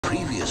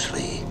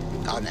Previously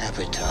on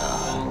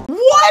Avatar.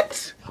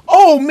 What?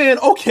 Oh man,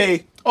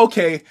 okay.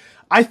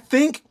 I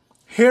think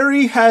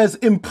Harry has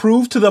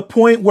improved to the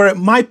point where it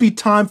might be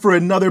time for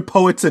another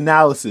poet's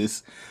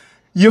analysis.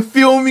 You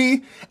feel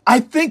me? I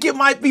think it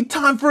might be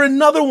time for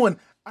another one.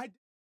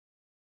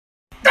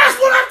 That's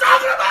what I'm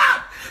talking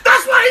about!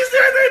 That's why he's the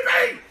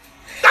MVP!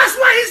 That's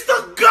why he's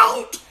the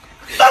GOAT!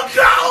 The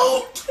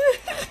GOAT!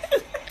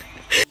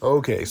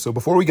 Okay, so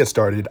before we get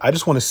started, I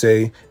just want to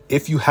say,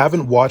 if you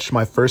haven't watched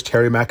my first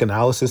Harry Mack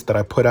analysis that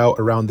I put out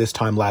around this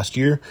time last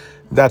year,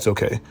 that's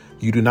okay.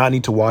 You do not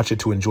need to watch it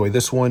to enjoy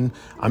this one.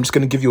 I'm just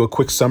going to give you a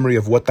quick summary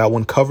of what that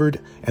one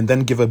covered, and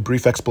then give a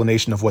brief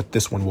explanation of what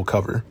this one will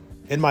cover.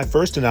 In my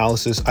first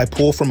analysis, I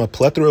pull from a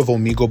plethora of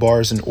Omegle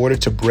bars in order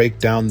to break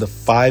down the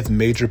 5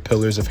 major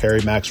pillars of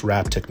Harry Mack's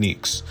rap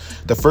techniques.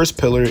 The first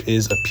pillar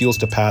is appeals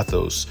to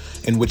pathos,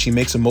 in which he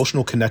makes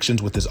emotional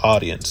connections with his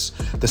audience.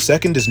 The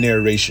second is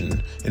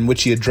narration, in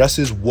which he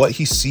addresses what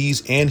he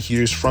sees and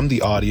hears from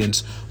the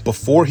audience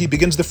before he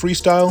begins the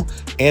freestyle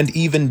and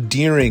even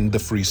during the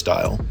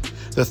freestyle.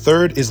 The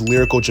third is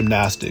lyrical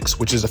gymnastics,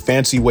 which is a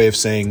fancy way of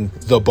saying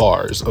the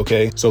bars,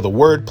 okay? So the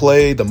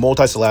wordplay, the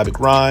multisyllabic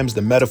rhymes,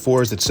 the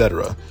metaphors,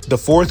 etc. The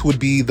fourth would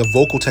be the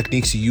vocal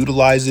techniques he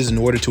utilizes in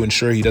order to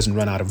ensure he doesn't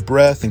run out of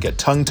breath and get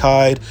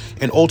tongue-tied,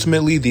 and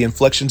ultimately the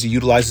inflections he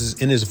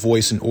utilizes in his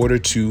voice in order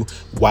to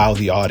wow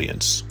the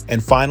audience.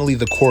 And finally,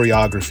 the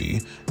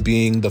choreography,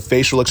 being the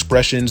facial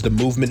expressions, the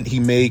movement he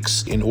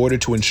makes in order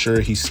to ensure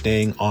he's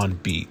staying on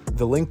beat.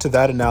 The link to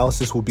that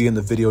analysis will be in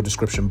the video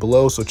description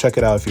below, so check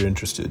it out if you're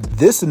interested.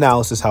 This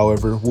analysis,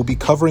 however, will be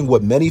covering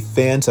what many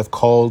fans have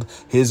called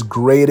his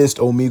greatest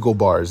Omegle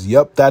bars.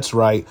 Yep, that's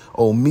right,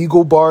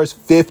 Omegle bars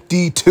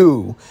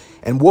 52.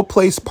 And we'll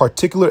place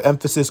particular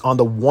emphasis on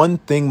the one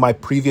thing my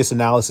previous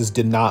analysis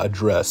did not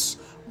address: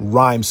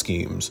 rhyme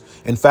schemes.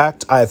 In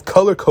fact, I have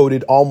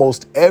color-coded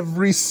almost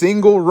every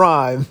single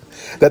rhyme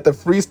that the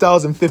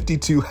freestyles in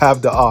 52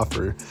 have to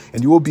offer,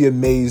 and you will be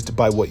amazed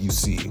by what you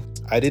see.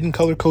 I didn't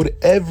color code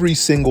every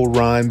single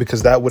rhyme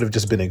because that would have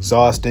just been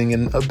exhausting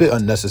and a bit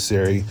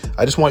unnecessary.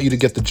 I just want you to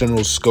get the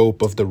general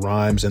scope of the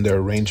rhymes and their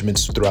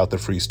arrangements throughout the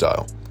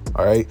freestyle.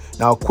 All right,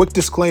 now quick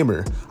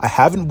disclaimer, I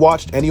haven't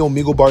watched any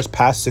Omegle bars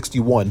past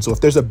 61, so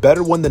if there's a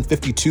better one than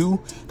 52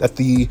 that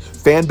the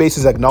fan base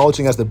is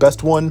acknowledging as the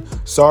best one,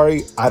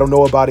 sorry, I don't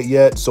know about it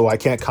yet, so I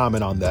can't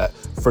comment on that.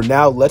 For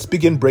now, let's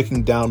begin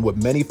breaking down what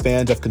many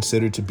fans have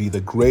considered to be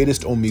the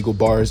greatest Omegle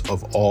bars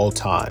of all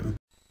time.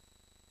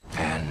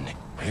 And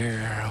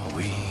here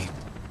we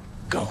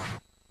go.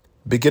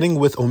 Beginning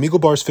with Omegle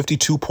bars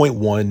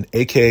 52.1,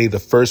 aka the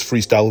first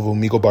freestyle of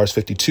Omegle bars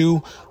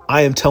 52,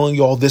 I am telling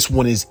y'all this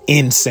one is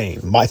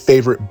insane. My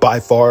favorite by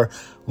far.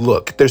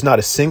 Look, there's not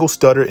a single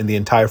stutter in the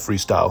entire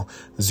freestyle.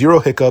 0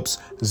 hiccups,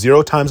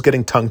 0 times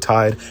getting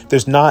tongue-tied.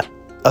 There's not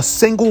a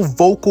single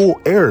vocal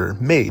error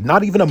made,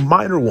 not even a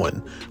minor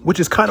one, which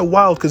is kind of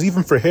wild because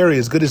even for Harry,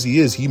 as good as he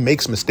is, he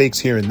makes mistakes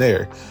here and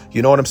there.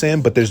 You know what I'm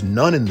saying? But there's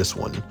none in this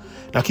one.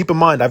 Now keep in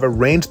mind, I've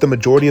arranged the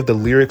majority of the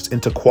lyrics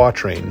into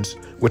quatrains,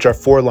 which are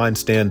 4-line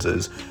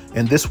stanzas,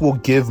 and this will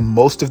give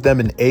most of them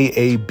an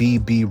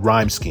AABB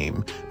rhyme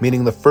scheme,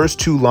 meaning the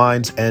first 2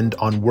 lines end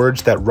on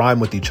words that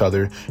rhyme with each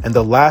other, and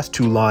the last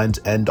 2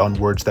 lines end on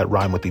words that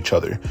rhyme with each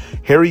other.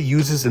 Harry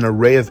uses an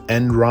array of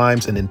end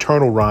rhymes and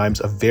internal rhymes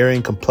of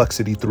varying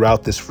complexity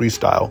throughout this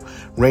freestyle,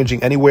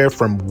 ranging anywhere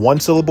from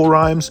 1-syllable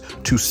rhymes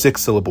to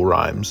 6-syllable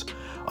rhymes.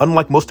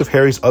 Unlike most of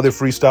Harry's other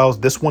freestyles,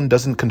 this one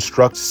doesn't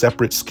construct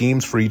separate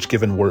schemes for each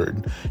given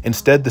word.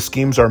 Instead, the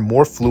schemes are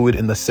more fluid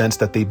in the sense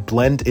that they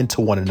blend into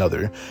one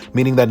another,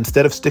 meaning that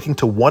instead of sticking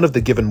to one of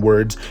the given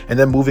words and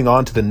then moving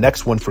on to the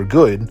next one for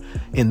good,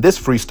 in this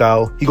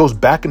freestyle, he goes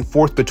back and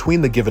forth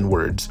between the given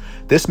words.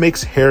 This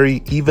makes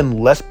Harry even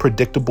less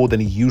predictable than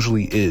he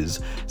usually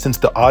is, since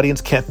the audience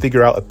can't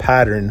figure out a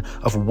pattern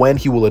of when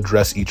he will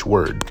address each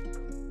word.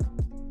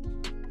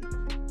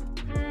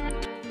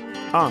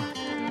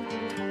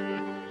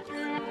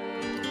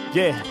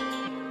 Yeah.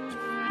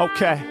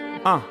 Okay.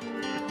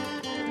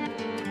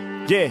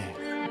 Yeah.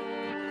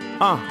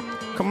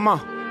 Come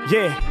on.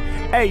 Yeah.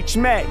 H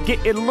Mack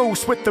getting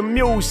loose with the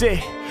music.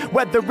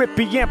 Whether it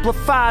be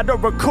amplified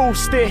or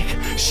acoustic,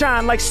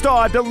 shine like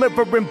star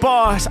delivering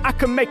bars. I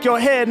can make your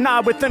head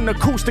nod with an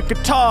acoustic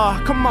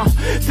guitar. Come on,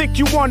 think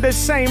you on the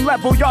same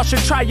level, y'all should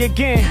try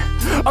again.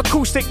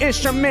 Acoustic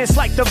instruments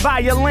like the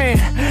violin.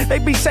 They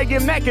be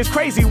saying Mack is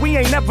crazy, we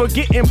ain't never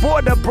getting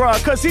bored of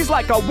bruh, cause he's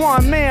like a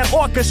one-man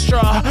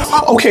orchestra.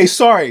 Okay,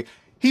 sorry.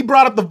 He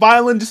brought up the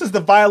violin just as the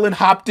violin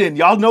hopped in.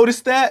 Y'all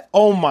noticed that?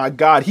 Oh my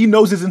God, he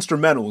knows his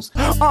instrumentals.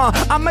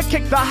 I'ma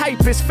kick the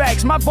hype as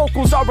facts. My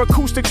vocals are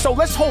acoustic, so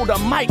let's hold a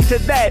mic to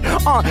that.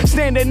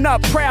 Standing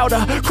up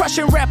prouder,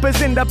 crushing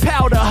rappers in the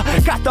powder.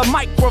 Got the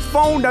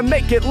microphone to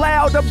make it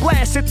louder,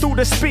 blast it through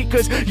the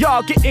speakers.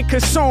 Y'all getting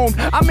consumed.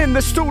 I'm in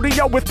the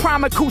studio with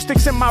prime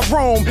acoustics in my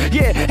room.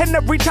 Yeah, and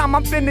every time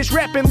I'm finished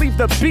rapping, leave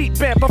the beat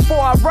bent. Before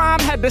I rhyme,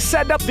 had to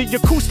set up the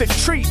acoustic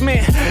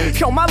treatment.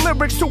 Yo, my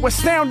lyrics too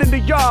astounding to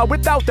y'all.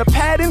 Without without the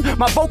padding,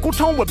 my vocal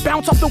tone would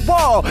bounce off the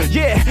wall.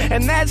 Yeah,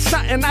 and that's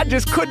something I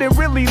just couldn't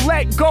really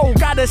let go.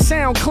 Gotta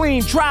sound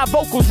clean, dry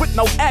vocals with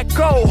no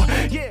echo.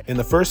 Yeah. In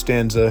the first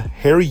stanza,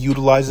 Harry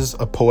utilizes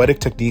a poetic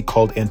technique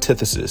called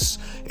antithesis,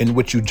 in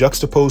which you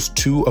juxtapose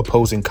two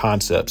opposing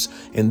concepts.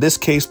 In this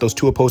case, those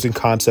two opposing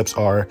concepts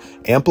are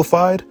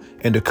amplified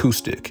and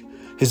acoustic.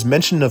 His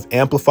mention of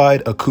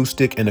amplified,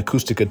 acoustic, and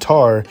acoustic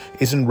guitar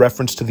is in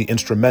reference to the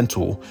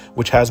instrumental,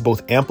 which has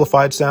both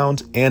amplified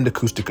sounds and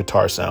acoustic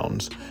guitar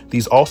sounds.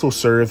 These also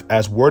serve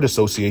as word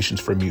associations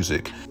for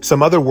music.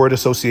 Some other word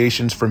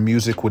associations for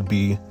music would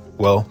be,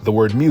 well, the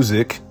word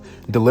music,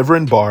 deliver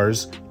in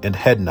bars, and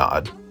head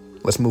nod.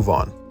 Let's move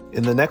on.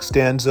 In the next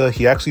stanza,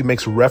 he actually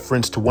makes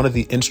reference to one of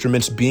the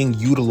instruments being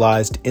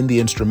utilized in the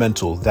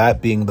instrumental,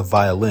 that being the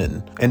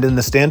violin. And in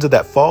the stanza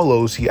that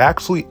follows, he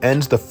actually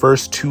ends the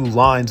first two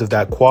lines of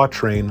that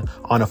quatrain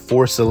on a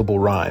 4-syllable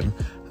rhyme.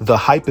 The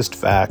hypest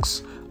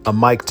facts, a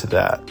mic to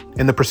that.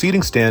 In the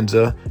preceding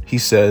stanza, he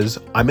says,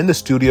 I'm in the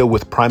studio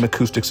with Prime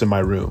Acoustics in my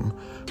room.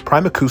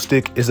 Prime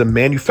Acoustic is a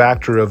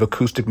manufacturer of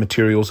acoustic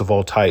materials of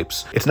all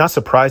types. It's not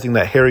surprising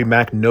that Harry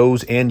Mack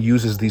knows and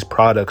uses these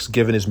products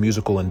given his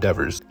musical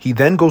endeavors. He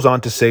then goes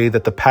on to say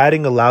that the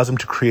padding allows him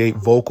to create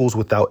vocals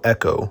without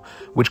echo,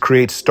 which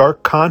creates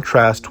stark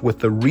contrast with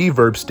the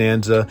reverb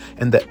stanza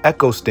and the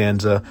echo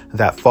stanza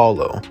that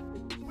follow.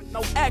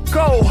 No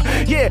echo,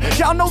 yeah,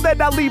 y'all know that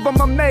I leave them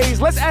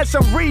amazed. Let's add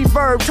some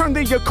reverb, turn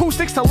the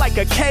acoustics to like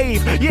a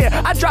cave.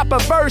 Yeah, I drop a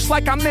verse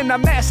like I'm in a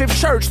massive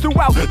church.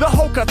 Throughout the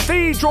whole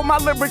cathedral, my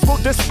lyrics will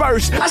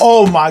disperse.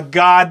 Oh my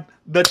God,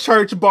 the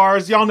church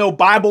bars, y'all know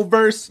Bible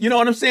verse, you know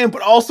what I'm saying?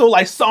 But also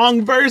like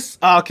song verse.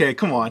 Okay,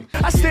 come on.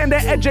 I stand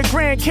at the edge of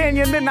Grand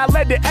Canyon, then I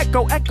let it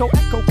echo, echo,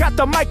 echo. Got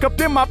the mic up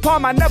in my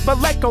palm, I never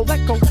let go,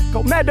 let go, let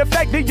go. Matter of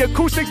fact, the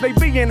acoustics, they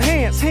be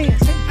enhanced,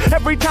 hands.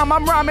 Every time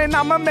I'm rhyming,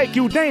 I'ma make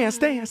you dance,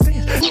 dance,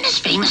 dance. Canyon is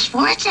famous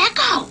for its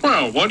echo.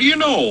 Well, what do you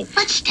know?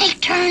 Let's take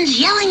turns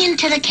yelling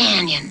into the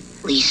canyon.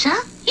 Lisa,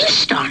 you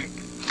start.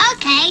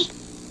 Okay.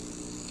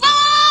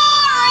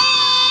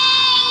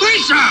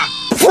 Lisa!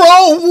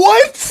 Bro,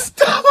 what?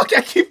 Stop.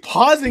 I keep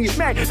pausing it.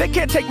 Man, they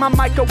can't take my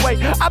mic away.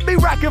 I be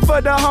rocking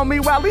for the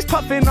homie while he's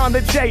puffing on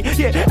the J.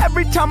 Yeah,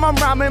 every time I'm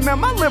rhyming, man,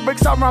 my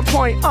lyrics are on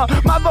point.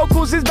 My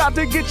vocals is about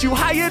to get you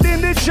higher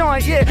than the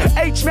joint. Yeah,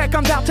 H-Mack,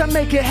 I'm about to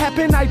make it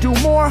happen. I do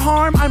more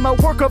harm. I'm a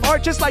work of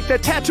art just like the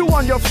tattoo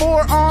on your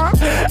forearm.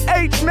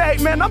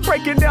 H-Mack, man, I'm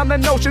breaking down the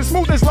notion.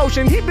 Smooth as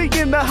lotion. He be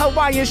in the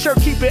Hawaiian shirt,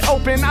 keep it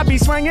open. I be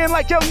swinging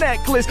like your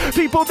necklace.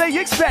 People, they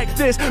expect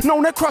this.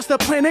 Known across the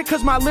planet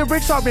cause my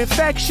lyrics are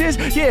infectious.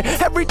 Yeah,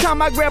 every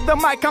time I grab the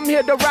mic, I'm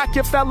here to rock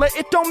you, fella.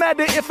 It don't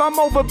matter if I'm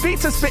over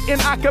beats or spitting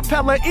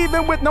acapella.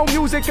 Even with no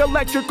music,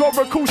 electric or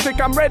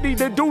acoustic, I'm ready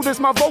to do this.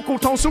 My vocal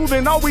tone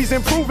soothing, always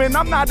improving.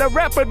 I'm not a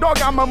rapper, dog,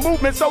 I'm a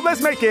movement, so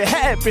let's make it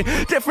happen.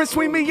 Difference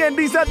between me and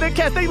these other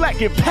cats, they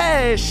lacking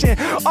passion.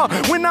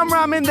 When I'm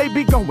rhyming, they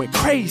be going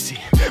crazy.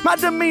 My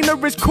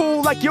demeanor is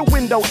cool like your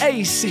window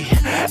AC.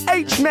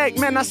 H-Mack,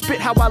 man, I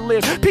spit how I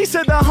live. Piece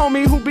of the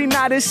homie who be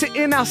nodding,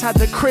 sitting outside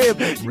the crib.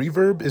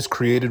 Reverb is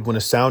created when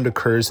a sound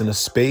occurs in a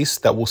space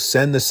that will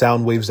send the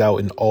sound waves out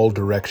in all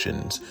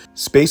directions.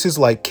 Spaces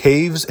like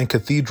caves and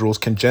cathedrals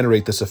can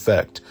generate this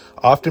effect,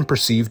 often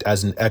perceived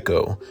as an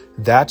echo.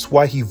 That's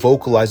why he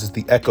vocalizes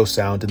the echo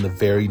sound in the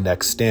very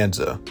next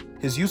stanza.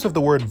 His use of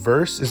the word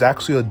verse is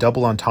actually a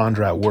double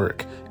entendre at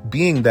work,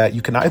 being that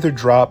you can either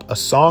drop a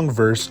song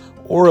verse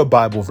or a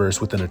Bible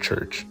verse within a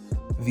church.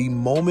 The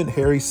moment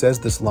Harry says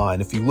this line,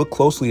 if you look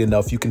closely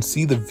enough, you can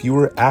see the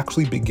viewer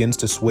actually begins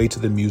to sway to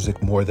the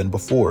music more than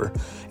before.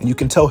 And you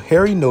can tell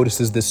Harry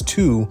notices this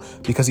too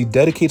because he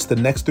dedicates the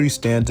next 3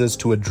 stanzas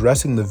to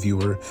addressing the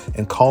viewer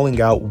and calling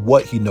out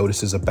what he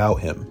notices about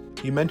him.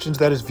 He mentions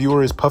that his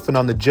viewer is puffing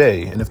on the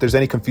J, and if there's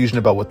any confusion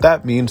about what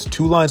that means,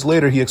 2 lines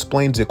later he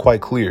explains it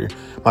quite clear.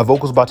 My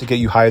vocal's about to get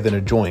you higher than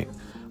a joint,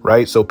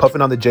 right? So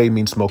puffing on the J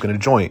means smoking a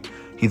joint.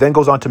 He then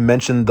goes on to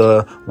mention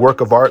the work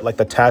of art like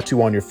the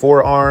tattoo on your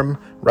forearm,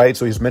 right?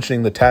 So he's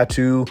mentioning the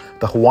tattoo,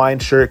 the Hawaiian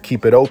shirt,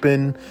 keep it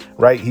open,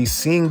 right? He's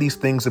seeing these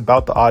things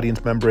about the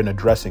audience member and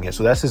addressing it.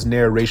 So that's his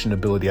narration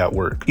ability at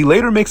work. He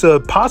later makes a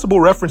possible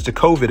reference to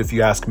COVID, if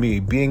you ask me,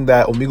 being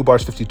that Omegle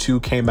Bars 52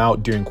 came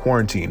out during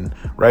quarantine,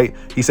 right?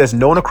 He says,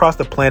 known across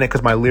the planet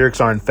because my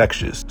lyrics are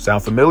infectious.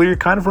 Sound familiar?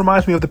 Kind of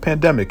reminds me of the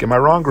pandemic. Am I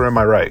wrong or am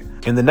I right?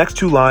 In the next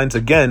 2 lines,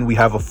 again, we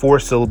have a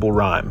 4-syllable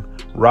rhyme.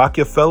 Rock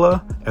ya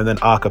fella, and then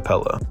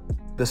acapella.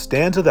 The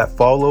stanza that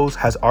follows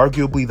has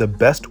arguably the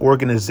best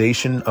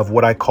organization of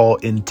what I call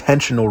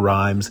intentional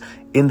rhymes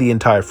in the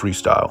entire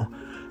freestyle.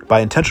 By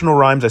intentional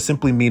rhymes, I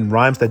simply mean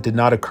rhymes that did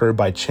not occur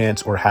by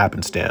chance or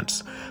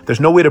happenstance. There's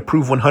no way to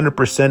prove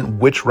 100%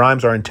 which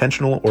rhymes are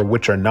intentional or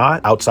which are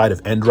not, outside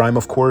of end rhyme,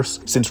 of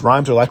course, since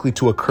rhymes are likely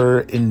to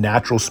occur in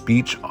natural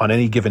speech on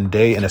any given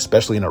day, and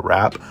especially in a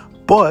rap.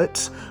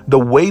 But the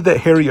way that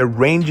Harry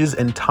arranges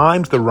and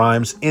times the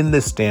rhymes in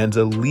this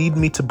stanza lead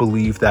me to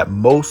believe that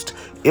most,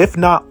 if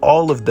not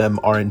all of them,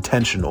 are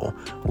intentional.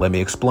 Let me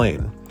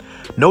explain.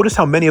 Notice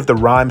how many of the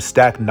rhymes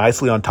stack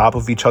nicely on top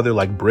of each other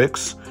like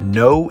bricks?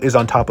 No is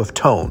on top of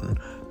tone.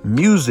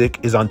 Music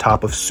is on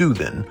top of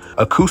soothing.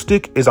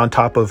 Acoustic is on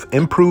top of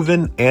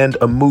improving and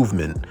a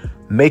movement.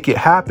 Make it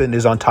happen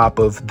is on top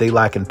of they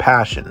lacking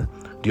passion.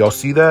 Do y'all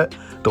see that?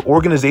 The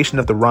organization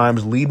of the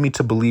rhymes lead me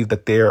to believe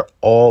that they're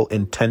all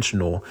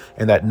intentional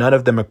and that none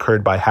of them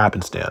occurred by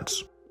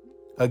happenstance.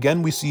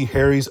 Again, we see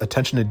Harry's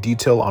attention to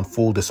detail on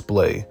full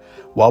display.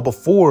 While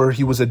before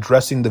he was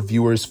addressing the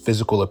viewer's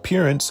physical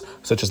appearance,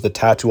 such as the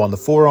tattoo on the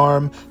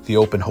forearm, the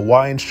open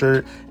Hawaiian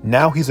shirt,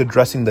 now he's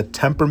addressing the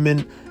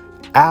temperament,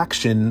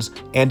 actions,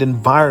 and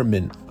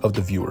environment of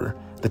the viewer.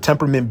 The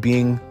temperament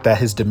being that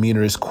his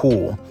demeanor is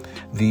cool.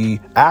 The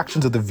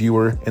actions of the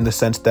viewer in the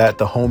sense that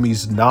the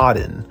homie's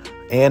nodding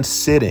and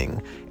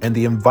sitting, and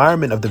the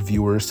environment of the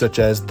viewer such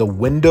as the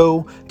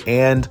window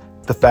and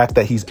the fact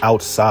that he's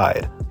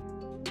outside.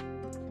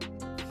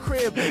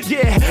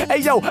 Yeah, hey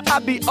yo, I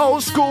be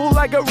old school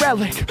like a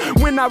relic.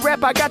 When I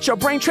rap, I got your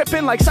brain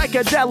tripping like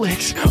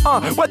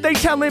psychedelics. What they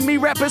telling me,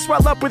 rappers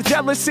swell up with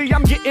jealousy.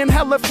 I'm getting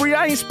hella free,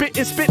 I ain't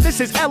spitting spit,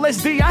 this is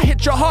LSD. I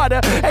hit you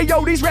harder. Hey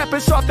yo, these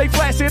rappers soft, they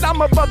flaccid. I'm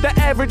above the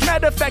average.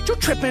 Matter of fact, you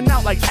tripping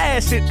out like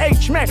acid.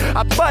 H-man,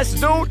 I bust,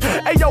 dude.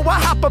 Hey yo, I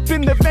hop up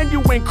in the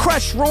venue and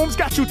crush rooms.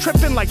 Got you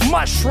tripping like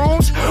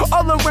mushrooms.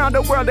 All around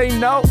the world, they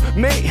know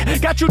me.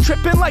 Got you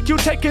tripping like you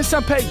taking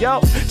some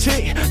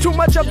peyote. Too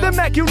much of the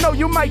Mac, you know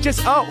you might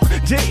just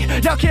OD.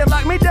 Y'all can't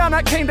lock me down,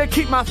 I came to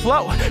keep my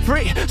flow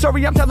free.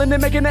 Sorry, I'm telling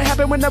it, making it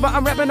happen whenever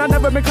I'm rapping. I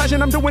never been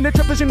clashing, I'm doing it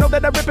trippers. You know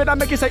that I rip it, I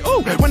make it say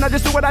ooh when I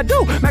just do what I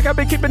do. Mac, I've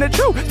been keeping it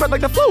true. Spread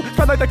like the flu,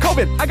 spread like the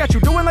COVID. I got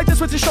you doing like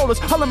this with your shoulders.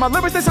 All of my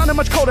lyrics, they sounding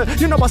much colder.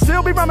 You know I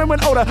still be rhyming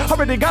when older.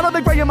 Already got all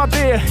the gray in my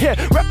beard. Yeah,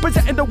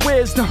 representing the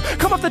wisdom.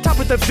 Come off the top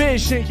with the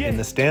vision. Yeah. In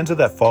the stanza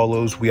that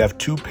follows, we have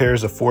 2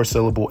 pairs of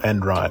 4-syllable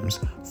end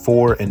rhymes.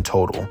 4 in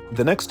total.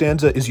 The next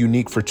stanza is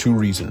unique for 2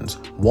 reasons.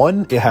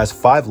 One, it has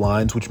 5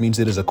 lines, which means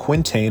it is a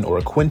quintain or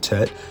a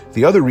quintet.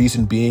 The other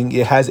reason being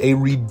it has a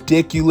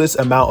ridiculous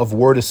amount of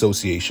word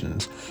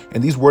associations,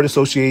 and these word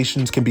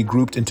associations can be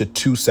grouped into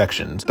 2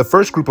 sections. The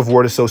first group of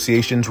word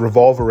associations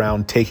revolve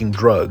around taking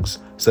drugs,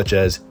 such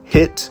as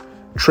hit,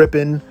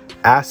 trippin',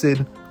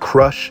 acid,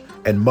 crush,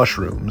 and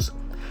mushrooms.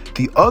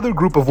 The other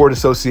group of word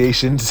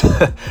associations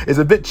is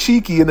a bit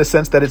cheeky in the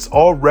sense that it's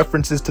all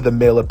references to the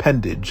male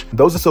appendage.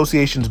 Those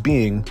associations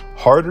being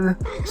harder,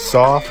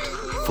 soft,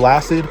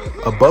 flaccid,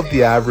 above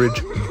the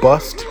average,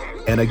 bust,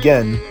 and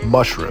again,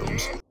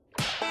 mushrooms.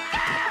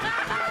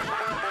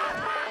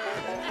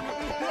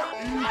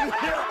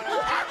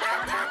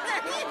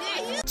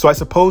 So I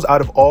suppose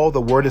out of all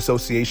the word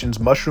associations,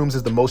 mushrooms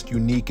is the most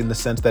unique in the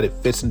sense that it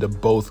fits into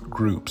both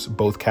groups,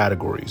 both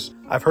categories.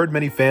 I've heard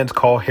many fans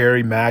call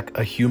Harry Mack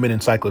a human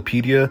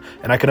encyclopedia,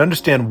 and I can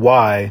understand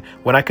why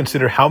when I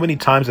consider how many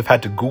times I've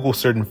had to Google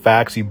certain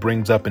facts he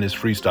brings up in his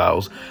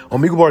freestyles.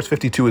 Omegle Bars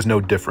 52 is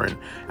no different.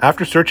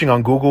 After searching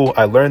on Google,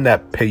 I learned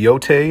that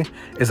peyote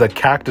is a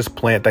cactus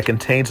plant that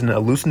contains an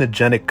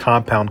hallucinogenic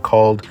compound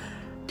called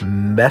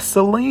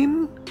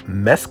mescaline?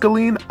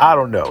 I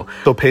don't know.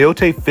 So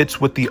peyote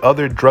fits with the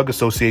other drug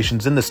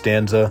associations in the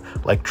stanza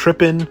like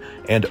trippin'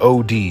 and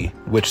OD,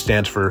 which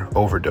stands for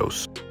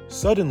overdose.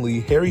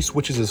 Suddenly, Harry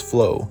switches his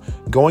flow,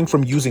 going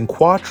from using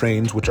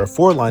quatrains, which are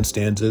 4-line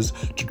stanzas,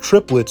 to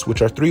triplets,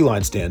 which are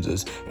 3-line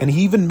stanzas. And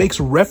he even makes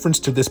reference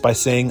to this by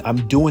saying,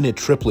 I'm doing it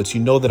triplets, you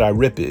know that I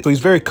rip it. So he's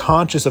very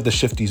conscious of the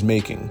shift he's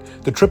making.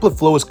 The triplet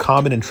flow is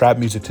common in trap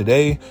music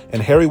today,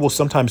 and Harry will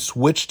sometimes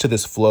switch to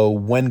this flow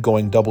when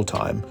going double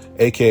time,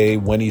 aka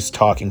when he's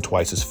talking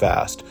twice as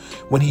fast.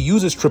 When he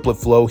uses triplet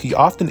flow, he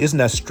often isn't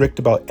as strict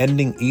about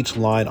ending each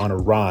line on a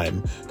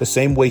rhyme, the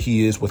same way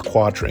he is with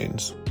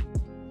quatrains.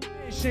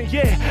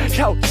 Yeah,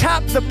 yo,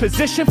 top the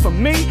position for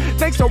me.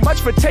 Thanks so much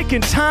for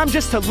taking time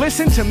just to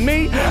listen to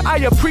me. I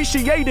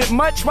appreciate it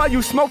much while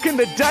you smoking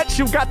the Dutch.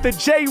 You got the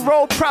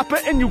J-roll proper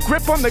and you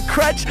grip on the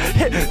crutch.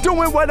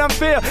 Doing what I'm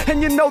feel,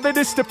 and you know that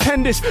it's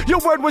stupendous. Your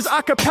word was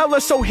acapella,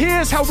 so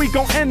here's how we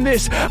gon' end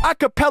this.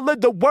 Acapella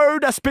the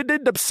word, I spit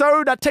it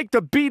absurd. I take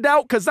the beat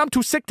out cause I'm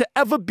too sick to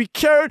ever be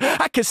cured.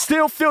 I can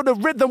still feel the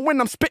rhythm when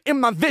I'm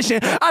spitting my vision.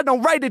 I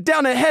don't write it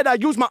down ahead, I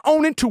use my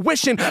own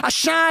intuition. I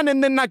shine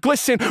and then I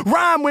glisten,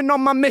 rhyme when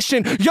on my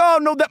mission. Y'all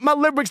know that my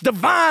lyrics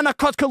divine. I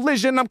cause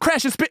collision, I'm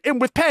crashing, spitting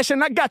with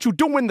passion. I got you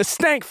doing the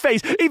stank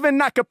face, even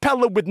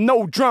acapella with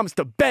no drums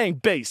to bang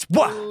bass.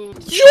 What?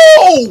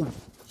 Yo!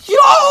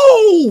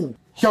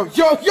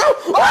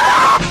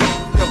 Ah!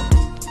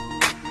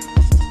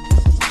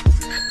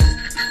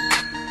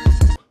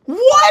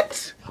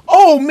 What?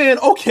 Oh man,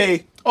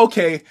 okay.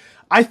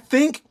 I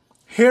think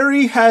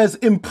Harry has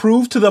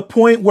improved to the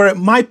point where it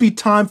might be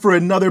time for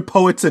another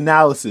poet's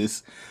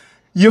analysis.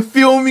 You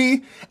feel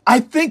me? I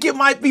think it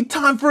might be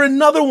time for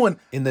another one.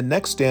 In the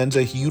next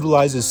stanza, he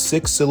utilizes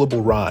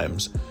 6-syllable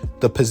rhymes.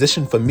 The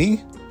position for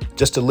me,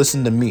 just to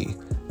listen to me.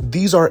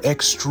 These are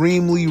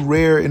extremely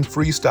rare in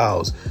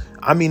freestyles.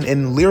 I mean,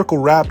 in lyrical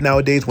rap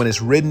nowadays, when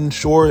it's written,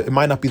 sure, it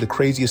might not be the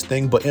craziest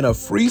thing, but in a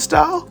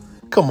freestyle?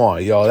 Come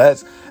on, y'all,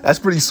 that's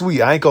pretty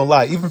sweet. I ain't gonna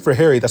lie. Even for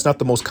Harry, that's not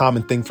the most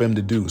common thing for him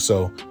to do,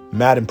 so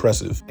mad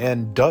impressive.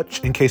 And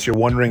Dutch, in case you're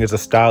wondering, is a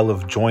style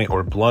of joint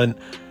or blunt.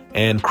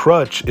 and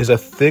crutch is a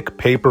thick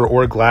paper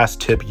or glass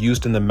tip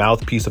used in the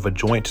mouthpiece of a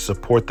joint to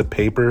support the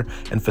paper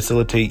and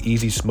facilitate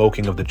easy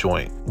smoking of the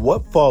joint.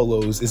 What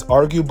follows is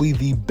arguably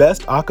the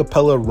best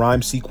acapella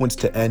rhyme sequence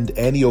to end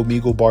any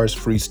Omegle bars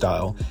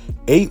freestyle.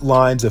 8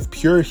 lines of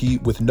pure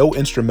heat with no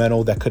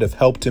instrumental that could have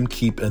helped him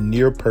keep a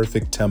near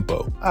perfect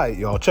tempo. Alright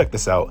y'all, check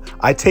this out.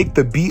 I take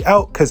the beat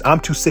out cause I'm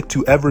too sick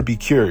to ever be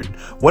cured.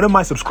 One of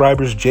my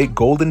subscribers, Jake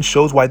Golden,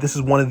 shows why this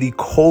is one of the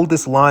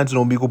coldest lines in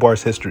Omegle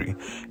bars history.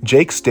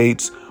 Jake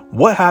states,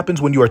 "What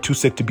happens when you are too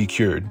sick to be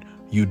cured?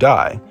 You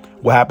die.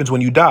 What happens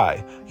when you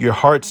die? Your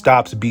heart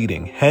stops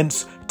beating.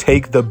 Hence,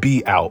 take the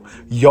beat out."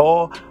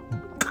 Y'all,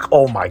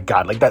 oh my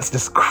god, like that's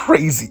just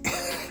crazy.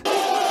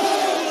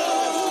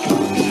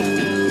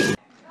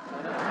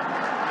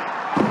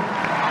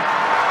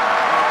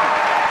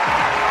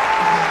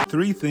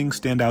 Three things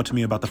stand out to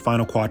me about the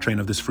final quatrain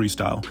of this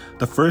freestyle.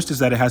 The first is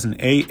that it has an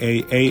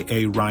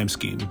AAAA rhyme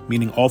scheme,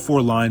 meaning all 4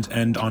 lines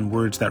end on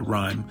words that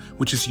rhyme,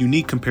 which is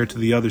unique compared to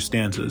the other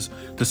stanzas.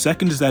 The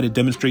second is that it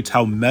demonstrates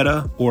how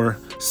meta or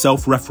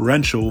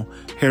self-referential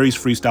Harry's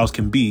freestyles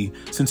can be,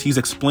 since he's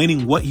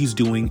explaining what he's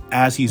doing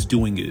as he's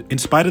doing it. In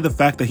spite of the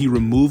fact that he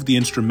removed the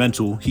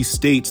instrumental, he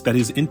states that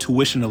his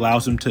intuition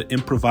allows him to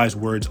improvise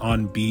words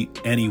on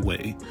beat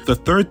anyway. The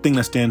third thing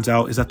that stands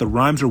out is that the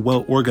rhymes are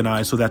well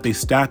organized so that they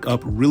stack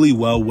up really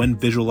well when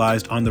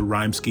visualized on the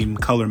rhyme scheme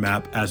color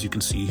map, as you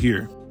can see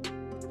here.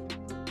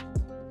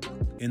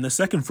 In the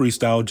second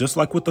freestyle, just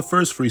like with the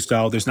first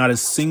freestyle, there's not a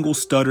single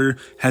stutter,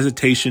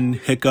 hesitation,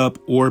 hiccup,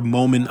 or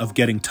moment of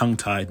getting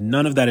tongue-tied.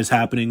 None of that is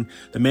happening.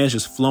 The man's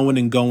just flowing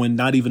and going,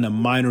 not even a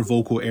minor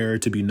vocal error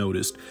to be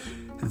noticed.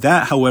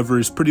 That, however,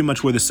 is pretty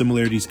much where the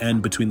similarities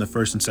end between the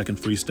first and second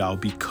freestyle,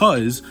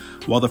 because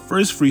while the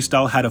first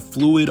freestyle had a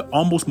fluid,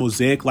 almost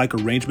mosaic-like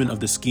arrangement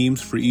of the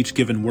schemes for each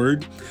given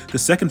word, the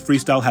second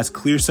freestyle has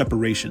clear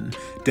separation,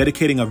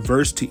 dedicating a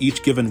verse to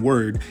each given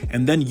word,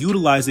 and then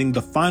utilizing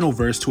the final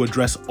verse to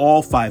address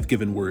all 5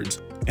 given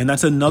words. And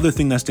that's another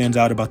thing that stands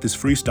out about this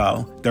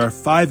freestyle. There are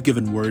 5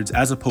 given words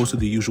as opposed to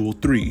the usual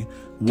 3,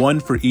 1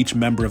 for each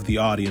member of the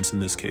audience in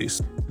this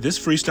case. This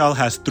freestyle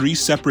has 3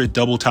 separate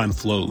double time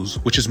flows,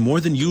 which is more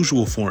than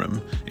usual for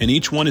him, and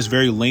each one is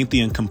very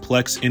lengthy and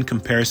complex in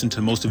comparison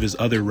to most of his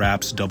other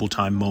raps' double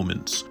time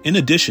moments. In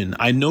addition,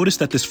 I noticed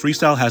that this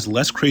freestyle has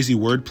less crazy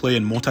wordplay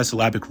and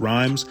multisyllabic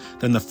rhymes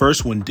than the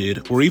first one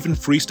did, or even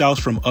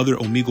freestyles from other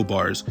Omegle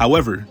bars.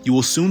 However, you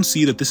will soon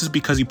see that this is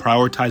because he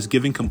prioritized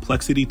giving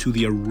complexity to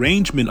the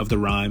arrangement of the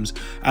rhymes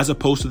as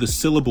opposed to the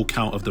syllable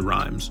count of the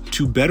rhymes.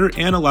 To better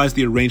analyze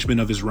the arrangement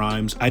of his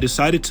rhymes, I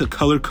decided to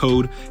color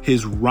code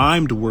his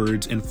rhymed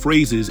words and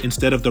phrases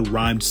instead of the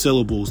rhymed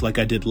syllables like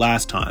I did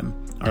last time.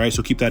 Alright,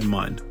 so keep that in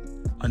mind.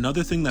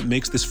 Another thing that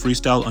makes this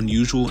freestyle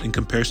unusual in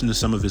comparison to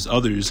some of his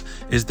others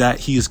is that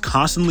he is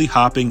constantly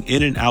hopping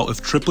in and out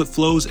of triplet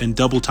flows and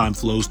double time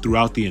flows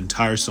throughout the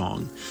entire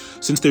song.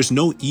 Since there's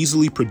no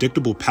easily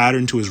predictable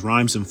pattern to his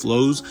rhymes and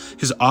flows,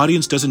 his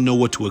audience doesn't know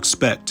what to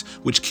expect,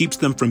 which keeps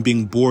them from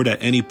being bored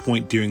at any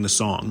point during the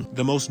song.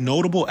 The most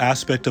notable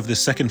aspect of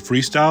this second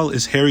freestyle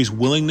is Harry's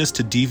willingness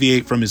to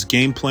deviate from his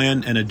game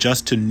plan and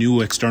adjust to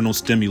new external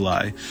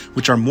stimuli,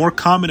 which are more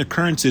common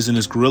occurrences in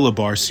his Gorilla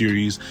Bar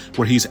series,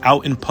 where he's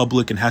out in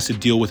public and has to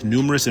deal with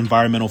numerous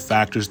environmental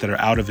factors that are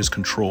out of his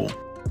control.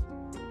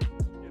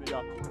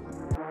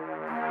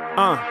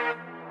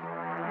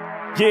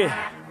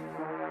 Yeah.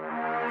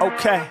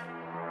 Okay.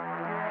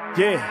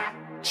 Yeah.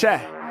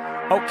 Check.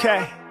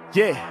 Okay.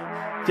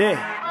 Yeah. Yeah.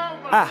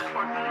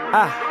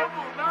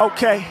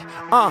 Okay.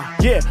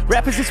 Yeah.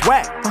 Rappers is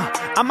whack.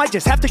 I might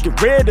just have to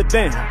get rid of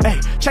them.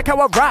 Hey, check how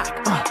I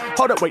rock.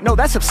 Hold up, wait, no,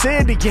 that's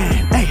obsidian.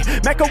 Hey,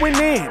 Mack going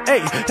in.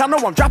 Hey, y'all know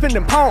I'm dropping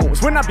them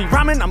poems. When I be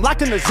rhyming, I'm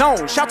locked in the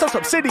zone. Shouts out to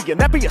obsidian,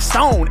 that be a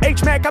stone.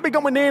 Mack, I be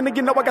going in, and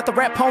you know I got the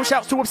rap poem.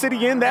 Shouts to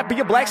obsidian, that be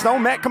a black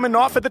stone. Mack coming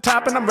off at the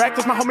top, and I'm racked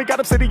as my homie got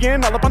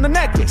obsidian all up on the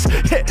necklace.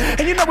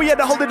 And you know we had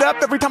to hold it up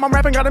every time I'm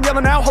rapping. Got him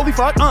yelling out, holy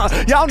fuck.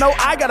 Y'all know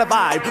I got a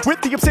vibe with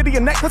the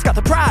obsidian necklace. Got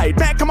the pride.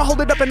 Mack, come on,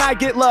 hold it up, and I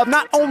get love.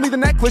 Not only the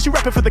necklace, you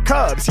rapping for the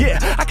Cubs. Yeah,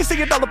 I can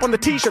see it all up on the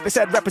t-shirt. They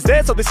said rap is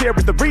dead, so this here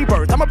is the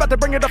rebirth. I'm about to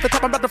bring it off the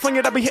top, I'm about to fling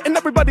it. I'll be hitting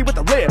everybody with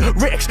the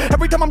lyrics.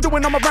 Every time I'm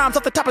doing all my rhymes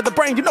off the top of the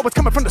brain, you know it's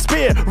coming from the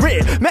spirit.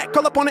 Mack,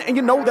 call up on it and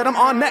you know that I'm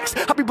on next.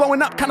 I'll be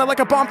blowing up kinda like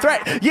a bomb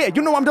threat. Yeah,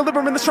 you know I'm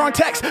delivering the strong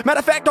text. Matter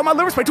of fact, all my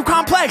lyrics way too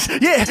complex.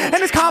 Yeah, and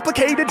it's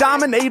complicated,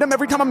 dominate them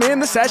every time I'm in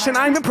the session.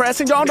 I'm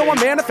impressing, y'all know I'm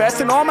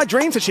manifesting all my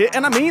dreams and shit.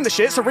 And I mean the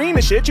shit, serene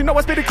and shit. You know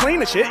I spit it clean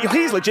and shit. Yo,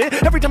 he's legit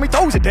every time he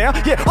throws it down.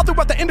 Yeah, all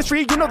throughout the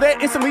industry, you know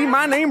that instantly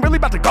my name really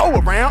about to go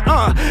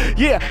around.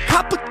 Yeah,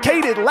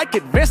 complicated like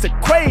advanced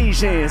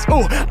equations.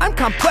 Ooh, I'm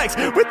complex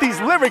with these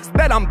lyrics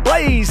that I'm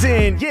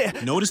blazing. Yeah.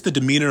 Notice the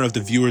demeanor of the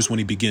viewers when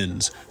he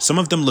begins. Some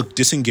of them look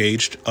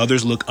disengaged,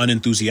 others look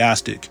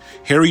unenthusiastic.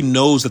 Harry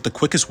knows that the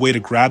quickest way to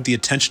grab the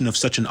attention of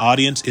such an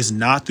audience is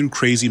not through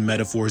crazy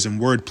metaphors and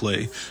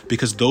wordplay,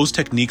 because those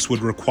techniques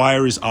would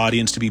require his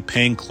audience to be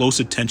paying close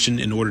attention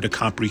in order to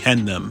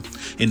comprehend them.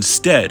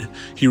 Instead,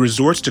 he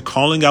resorts to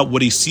calling out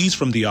what he sees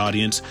from the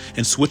audience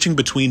and switching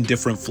between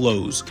different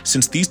flows.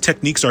 Since these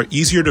techniques are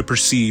easier to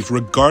perceive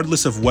regardless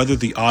regardless of whether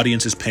the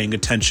audience is paying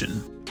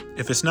attention.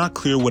 If it's not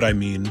clear what I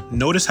mean,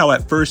 notice how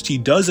at first he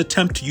does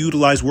attempt to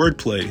utilize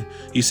wordplay.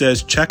 He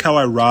says, check how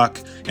I rock,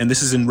 and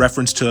this is in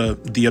reference to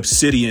the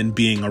obsidian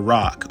being a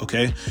rock,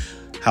 okay?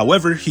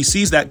 However, he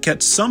sees that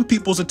gets some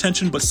people's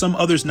attention, but some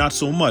others not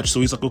so much.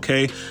 So he's like,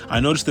 okay, I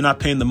noticed they're not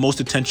paying the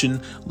most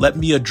attention. Let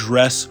me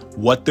address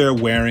what they're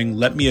wearing.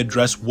 Let me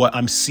address what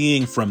I'm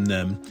seeing from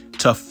them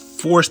to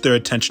force their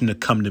attention to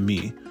come to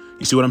me.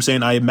 You see what I'm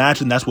saying? I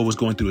imagine that's what was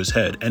going through his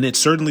head, and it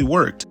certainly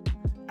worked.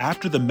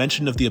 After the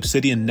mention of the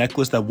obsidian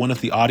necklace that one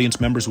of the audience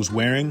members was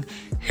wearing,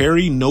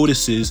 Harry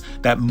notices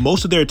that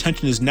most of their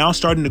attention is now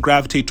starting to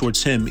gravitate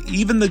towards him,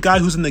 even the guy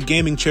who's in the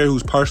gaming chair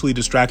who's partially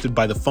distracted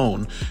by the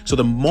phone. So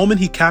the moment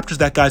he captures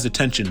that guy's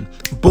attention,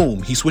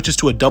 boom, he switches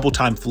to a double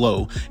time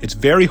flow. It's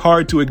very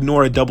hard to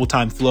ignore a double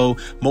time flow.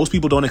 Most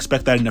people don't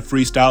expect that in a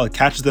freestyle. It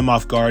catches them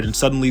off guard, and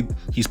suddenly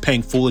he's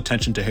paying full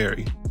attention to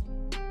Harry.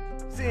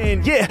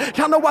 Yeah,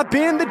 y'all know I've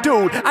been the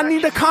dude. I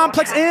need a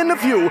complex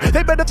interview.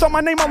 They better throw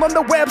my name all on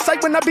the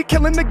website when I be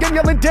killing the game,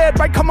 yelling dead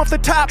right. Come off the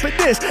top of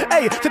this.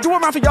 Hey, to do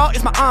it around for y'all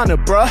is my honor,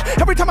 bruh.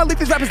 Every time I leave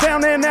these rappers down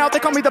there now, they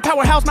call me the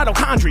powerhouse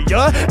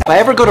mitochondria. If I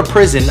ever go to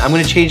prison, I'm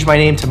gonna change my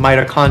name to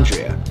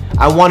mitochondria.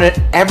 I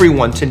wanted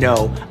everyone to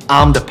know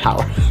I'm the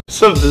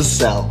powerhouse of the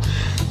cell.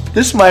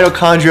 This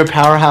mitochondria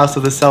powerhouse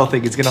of the cell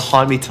thing is gonna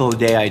haunt me till the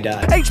day I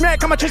die.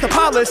 Mack, I'ma change the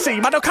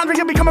policy.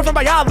 Mitochondria be coming from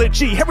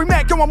biology. Harry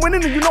Mack, yo, I'm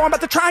winning and you know I'm about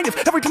to triumph.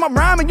 Every time I'm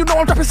rhyming, you know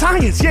I'm dropping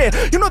science. Yeah,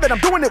 you know that I'm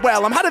doing it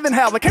well. I'm hotter than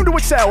hell. I came to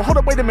excel. Hold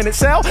up, wait a minute,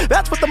 cell.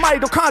 That's what the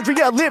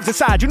mitochondria lives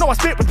inside. You know I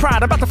spit with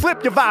pride. I'm about to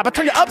flip your vibe. I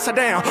turn you upside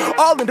down.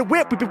 All in the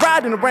whip, we be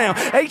riding around.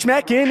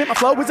 Mack in it, my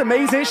flow is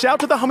amazing. Shout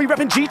to the homie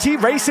reppin'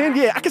 GT racing.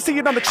 Yeah, I can see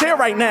it on the chair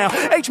right now.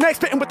 Mack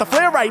spitting with the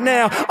flair right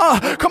now.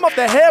 Come off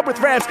the head with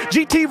raps.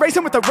 GT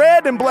racing with the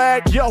red and black.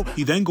 Yo.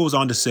 He then goes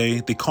on to say,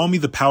 they call me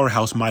the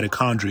powerhouse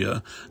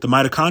mitochondria. The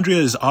mitochondria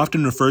is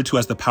often referred to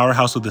as the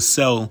powerhouse of the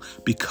cell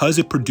because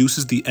it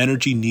produces the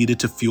energy needed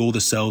to fuel the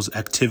cell's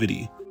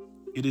activity.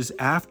 It is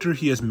after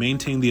he has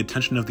maintained the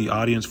attention of the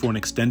audience for an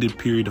extended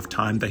period of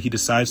time that he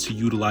decides to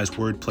utilize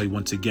wordplay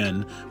once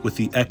again with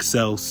the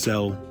XL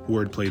cell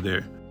wordplay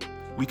there.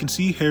 We can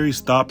see Harry's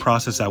thought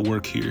process at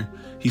work here.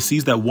 He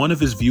sees that one of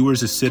his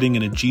viewers is sitting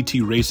in a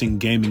GT racing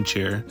gaming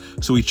chair,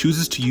 so he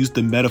chooses to use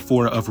the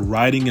metaphor of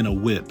riding in a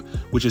whip,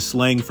 which is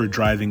slang for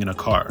driving in a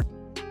car.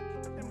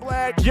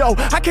 Yo,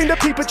 I came to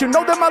peep it, you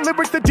know that my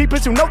lyrics the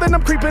deepest, you know that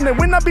I'm creeping, and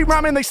when I be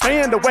rhyming they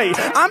stand away.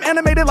 I'm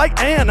animated like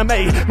anime.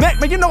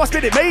 Mack, man, you know I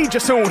spit it major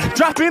soon.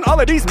 Drop in all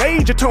of these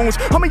major tunes.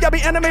 Homie, I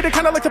be animated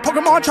kinda like the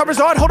Pokemon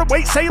Charizard. Hold up,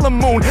 wait, Sailor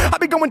Moon. I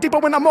be going deeper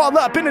when I'm all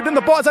up in it, and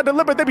the bars I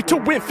deliver, they be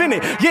too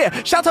infinite.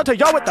 Yeah, shouts out to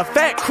y'all with the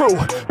fat crew.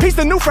 Peace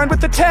the new friend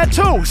with the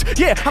tattoos.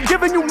 Yeah, I'm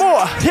giving you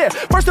more. Yeah,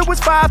 first it was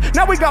 5,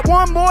 now we got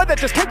one more that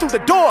just came through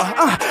the door.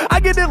 I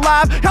get it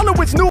live, y'all know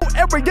it's new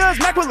areas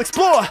Mack will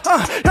explore.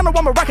 Y'all know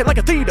I'ma rock it like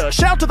a theater.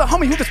 Shout to the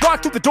homie who just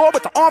walked through the door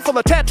with an arm full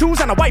of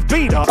tattoos and a white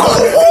beater.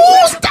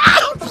 Oh,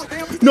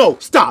 stop! No,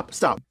 stop.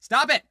 Stop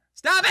it!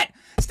 Stop it!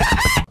 Stop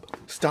it!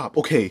 Stop.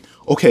 Okay.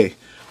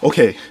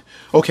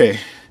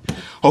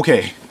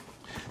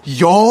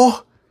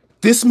 Y'all,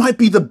 this might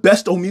be the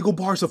best Omegle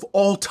bars of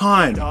all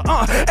time.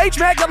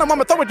 Mack, y'all know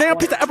I'ma throw it down,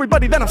 piece to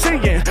everybody that I'm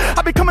seeing.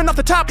 I be coming off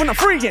the top when I'm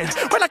freeing.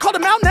 When I called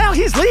him out, now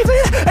he's leaving.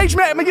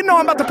 Mack, man, you know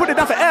I'm about to put it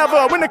down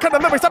forever. When it comes to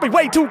lyrics, I be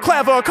way too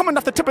clever. Coming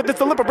off the tip of this,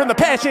 delivering the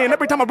passion.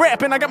 Every time I'm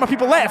rapping, I got my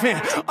people laughing.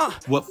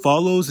 What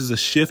follows is a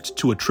shift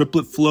to a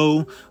triplet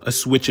flow, a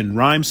switch in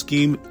rhyme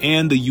scheme,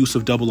 and the use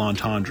of double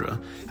entendre.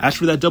 As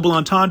for that double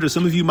entendre,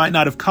 some of you might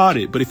not have caught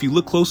it, but if you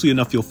look closely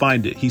enough, you'll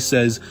find it. He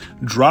says,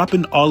 drop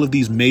in all of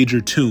these major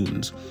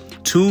tunes.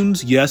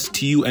 Tunes, yes,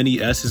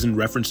 T-U-N-E-S is in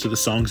reference to the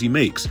songs he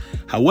makes.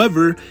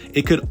 However,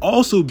 it could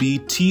also be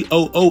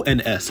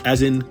T-O-O-N-S,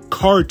 as in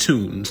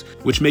cartoons,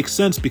 which makes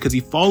sense because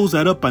he follows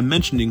that up by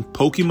mentioning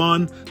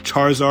Pokemon,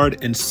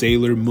 Charizard, and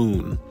Sailor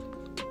Moon.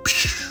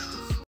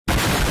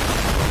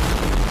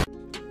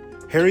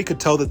 Harry could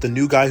tell that the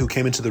new guy who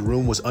came into the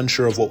room was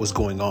unsure of what was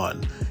going on.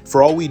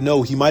 For all we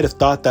know, he might have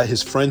thought that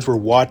his friends were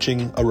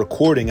watching a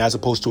recording as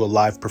opposed to a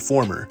live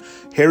performer.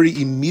 Harry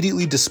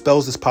immediately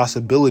dispels this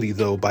possibility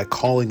though by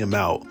calling him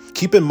out.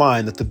 Keep in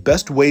mind that the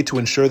best way to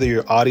ensure that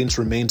your audience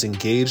remains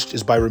engaged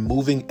is by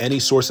removing any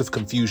source of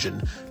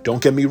confusion.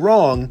 Don't get me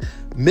wrong,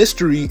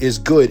 mystery is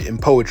good in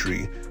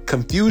poetry.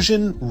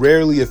 Confusion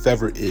rarely if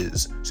ever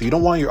is, so you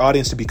don't want your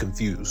audience to be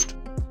confused.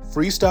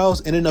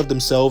 Freestyles in and of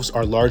themselves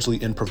are largely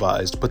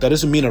improvised, but that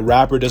doesn't mean a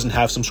rapper doesn't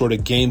have some sort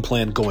of game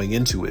plan going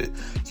into it.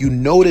 You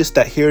notice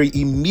that Harry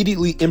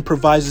immediately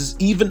improvises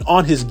even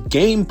on his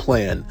game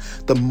plan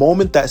the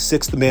moment that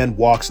sixth man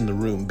walks in the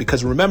room,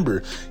 because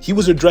remember, he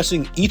was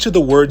addressing each of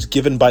the words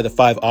given by the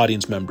 5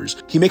 audience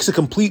members. He makes a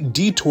complete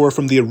detour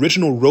from the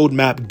original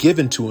roadmap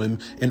given to him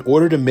in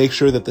order to make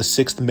sure that the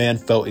sixth man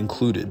felt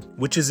included,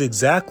 which is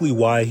exactly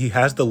why he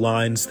has the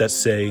lines that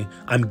say,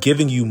 I'm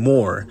giving you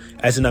more,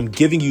 as in I'm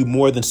giving you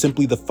more than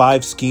simply the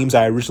 5 schemes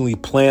I originally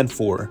planned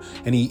for,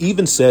 and he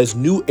even says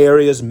new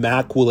areas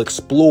Mack will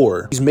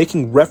explore. He's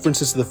making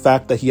references to the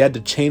fact that he had to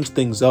change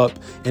things up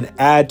and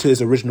add to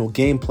his original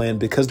game plan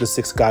because the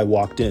 6th guy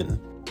walked in.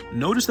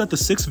 Notice that the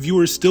 6th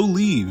viewer still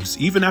leaves,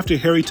 even after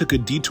Harry took a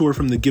detour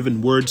from the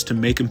given words to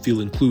make him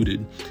feel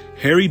included.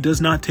 Harry does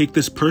not take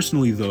this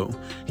personally though.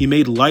 He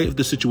made light of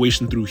the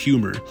situation through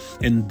humor,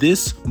 and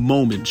this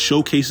moment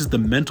showcases the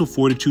mental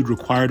fortitude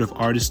required of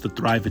artists to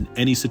thrive in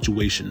any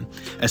situation,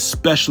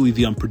 especially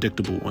the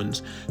unpredictable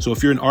ones. So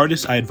if you're an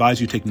artist, I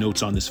advise you take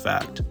notes on this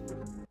fact.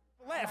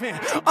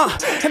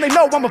 And they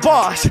know I'm a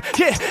boss,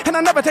 yeah, and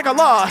I never take a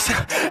loss.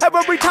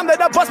 Every time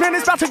that I bust, man,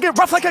 it's about to get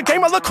rough like a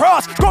game of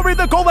lacrosse. Scoring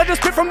the goal I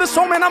just spit from the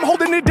soul, man, I'm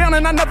holding it down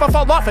and I never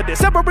fall off of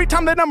this. Every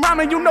time that I'm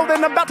rhyming, you know that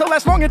I'm about to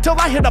last long until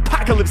I hit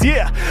apocalypse,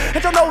 yeah.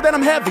 And you know that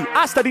I'm heavy,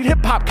 I studied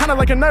hip-hop, kinda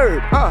like a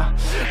nerd,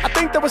 I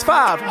think there was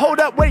 5, hold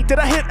up, wait, did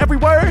I hit every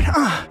word?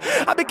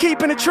 I've been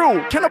keeping it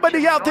true, can't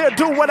nobody out there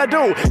do what I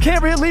do.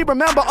 Can't really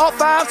remember all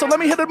 5, so let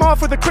me hit them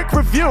off with a quick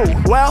review.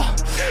 Well,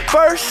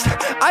 first,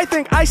 I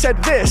think I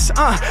said this,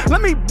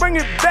 let me bring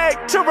it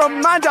back to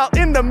remind y'all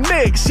in the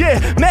mix,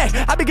 yeah. Mack,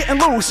 I be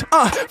getting loose,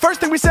 first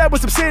thing we said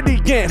was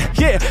obsidian,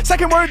 yeah.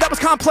 Second word, that was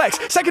complex.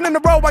 Second in a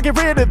row, I get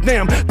rid of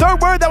them.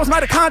 Third word, that was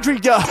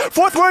mitochondria.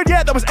 4th word,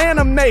 yeah, that was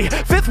anime.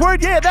 5th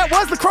word, yeah, that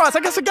was lacrosse. I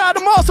guess I got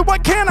them all, so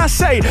what can I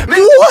say?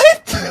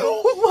 What?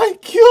 Oh my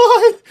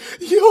god!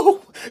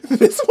 Yo,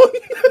 this one...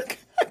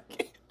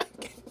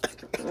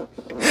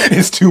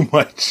 It's too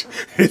much.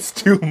 It's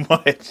too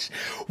much.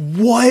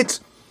 What?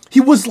 He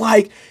was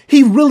like,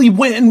 he really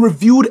went and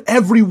reviewed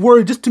every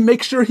word just to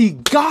make sure he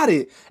got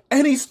it.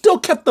 And he still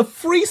kept the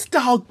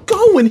freestyle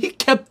going. He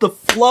kept the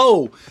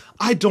flow.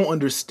 I don't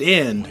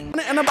understand.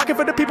 And I'm rocking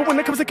for the people when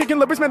it comes to kicking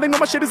lyrics, man, they know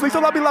my shit is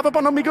lethal. I'll be live up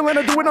on Omegle and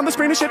I do it on the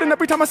screen and shit. And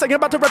every time I say I'm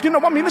about to rap, you know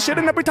I mean the shit.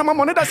 And every time I'm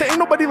on it, I say ain't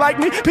nobody like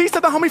me. Peace to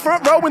the homie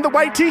front row in the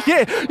white tee,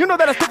 yeah. You know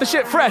that I spit the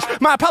shit fresh.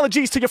 My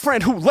apologies to your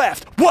friend who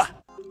left. What?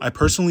 I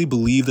personally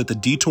believe that the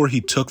detour he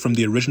took from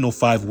the original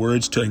 5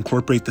 words to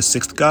incorporate the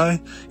 6th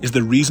guy is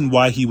the reason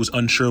why he was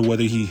unsure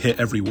whether he hit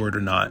every word or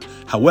not.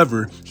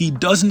 However, he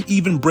doesn't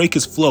even break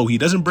his flow. He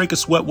doesn't break a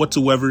sweat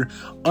whatsoever.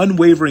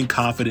 Unwavering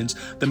confidence.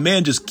 The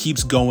man just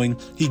keeps going.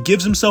 He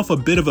gives himself a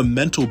bit of a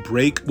mental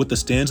break with the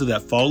stanza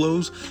that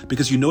follows,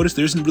 because you notice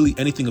there isn't really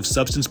anything of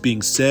substance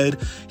being said.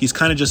 He's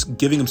kind of just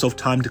giving himself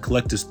time to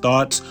collect his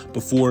thoughts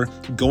before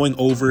going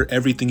over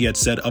everything he had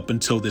said up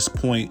until this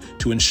point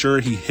to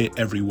ensure he hit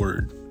every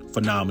word.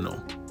 Phenomenal.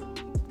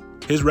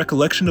 His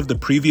recollection of the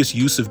previous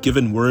use of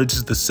given words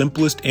is the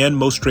simplest and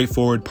most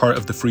straightforward part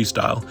of the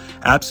freestyle,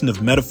 absent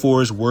of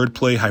metaphors,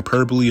 wordplay,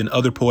 hyperbole, and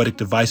other poetic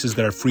devices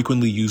that are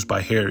frequently used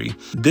by Harry.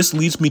 This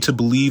leads me to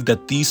believe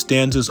that these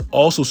stanzas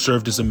also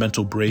served as a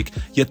mental break,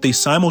 yet they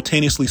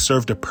simultaneously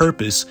served a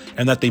purpose,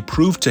 and that they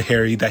proved to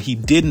Harry that he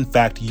did in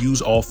fact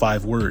use all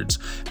 5 words.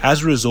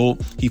 As a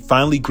result, he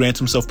finally grants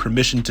himself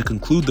permission to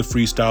conclude the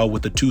freestyle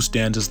with the 2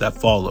 stanzas that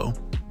follow.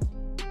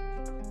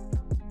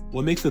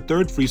 What makes the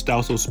 3rd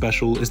freestyle so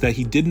special is that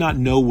he did not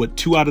know what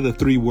 2 out of the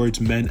 3 words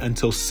meant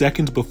until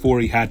seconds before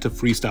he had to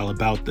freestyle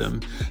about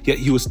them, yet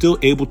he was still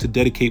able to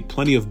dedicate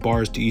plenty of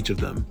bars to each of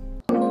them.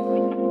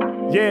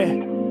 Yeah,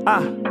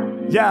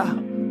 yeah,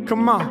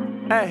 come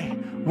on, hey.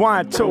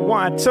 1, 2,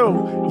 1,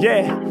 2,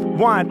 yeah.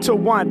 1, 2,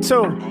 1,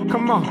 2,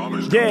 come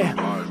on,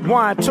 yeah.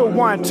 1, 2,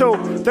 1,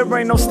 2. There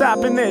ain't no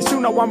stopping this.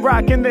 You know I'm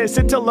rocking this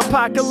until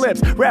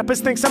apocalypse.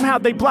 Rappers think somehow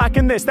they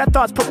blocking this. That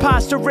thought's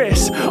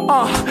preposterous.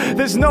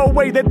 There's no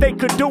way that they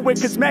could do it,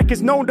 cause Mack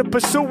is known to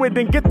pursue it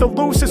and get the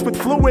loosest with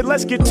fluid.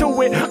 Let's get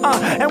to it.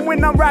 And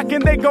when I'm rocking,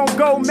 they gon'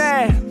 go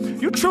mad.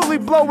 You truly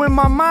blowing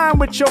my mind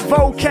with your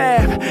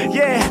vocab.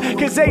 Yeah,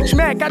 cause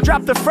Mack, I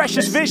dropped the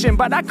freshest vision,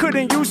 but I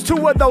couldn't use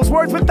 2 of those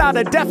words without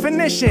a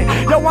definition.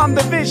 Yo, I'm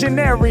the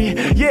visionary.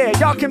 Yeah,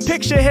 y'all can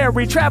picture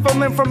Harry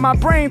traveling from my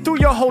brain through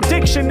your whole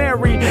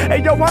dictionary.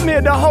 Hey, yo, I'm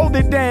here to hold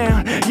it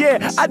down.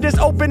 Yeah, I just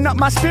open up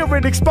my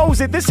spirit, expose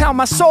it. This how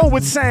my soul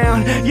would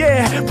sound.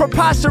 Yeah,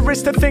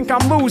 preposterous to think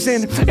I'm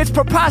losing. It's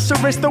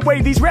preposterous the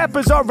way these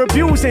rappers are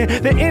abusing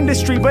the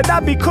industry, but I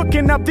be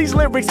cooking up these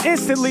lyrics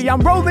instantly. I'm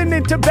rolling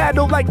into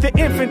battle like the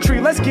infantry.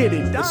 Let's get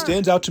it done. What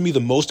stands out to me the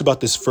most about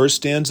this first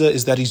stanza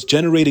is that he's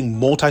generating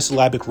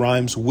multisyllabic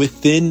rhymes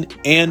within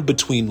and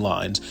between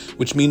lines,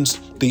 which means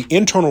the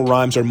internal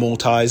rhymes are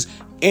multis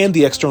and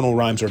the external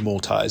rhymes are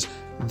multis.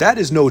 That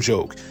is no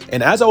joke.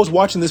 And as I was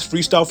watching this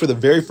freestyle for the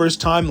very first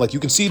time, like you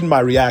can see it in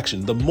my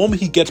reaction, the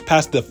moment he gets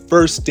past the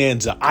first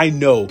stanza, I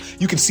know,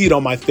 you can see it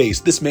on my face,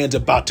 this man's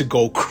about to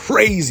go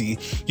crazy.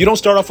 You don't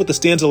start off with a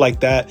stanza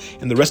like that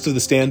and the rest of the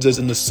stanzas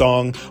in the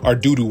song are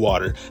doo-doo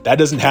water. That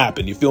doesn't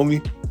happen, you feel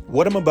me?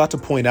 What I'm about to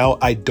point out,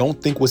 I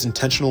don't think was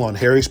intentional on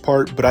Harry's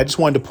part, but I just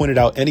wanted to point it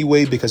out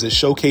anyway because it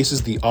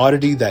showcases the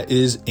oddity that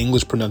is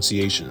English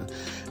pronunciation.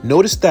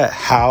 Notice that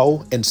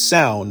how and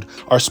sound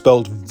are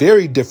spelled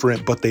very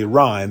different, but they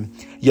rhyme,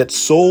 yet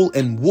soul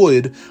and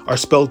wood are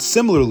spelled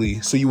similarly,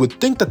 so you would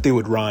think that they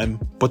would rhyme,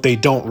 but they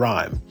don't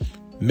rhyme.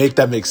 Make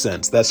that make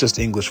sense. That's just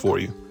English for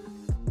you.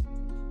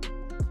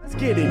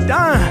 get it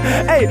done.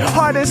 Hey,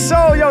 heart and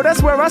soul, yo,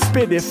 that's where I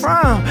spit it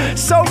from.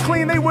 So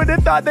clean, they would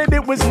have thought that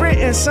it was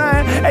written,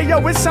 son. Hey,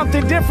 yo, it's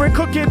something different,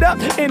 cook it up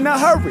in a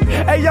hurry.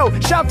 Hey, yo,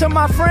 shout to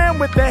my friend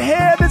with the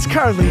hair that's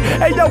curly.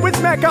 Hey, yo, it's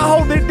Mack, I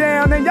hold it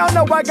down. And y'all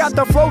know I got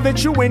the flow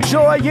that you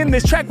enjoy. In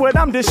this track, what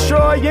I'm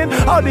destroying.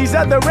 All these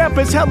other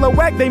rappers hella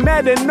whack, they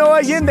mad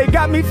annoying. They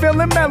got me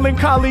feeling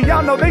melancholy,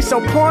 y'all know they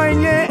so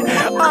poignant.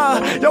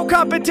 Yo,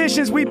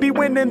 competitions, we be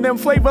winning them.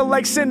 Flavor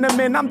like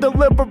cinnamon, I'm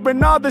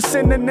delivering all the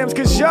synonyms.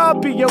 Cause y'all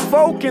be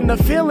evoking the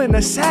feeling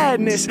of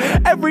sadness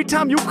every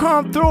time you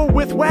come through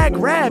with whack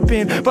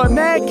rapping. But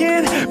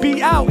Mackin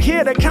be out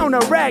here to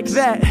counteract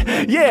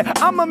that. Yeah,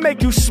 I'ma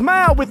make you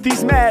smile with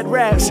these mad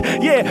raps.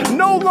 Yeah,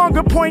 no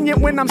longer poignant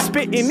when I'm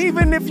spitting.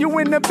 Even if you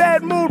in a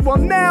bad mood, well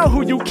now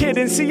who you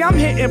kidding? See, I'm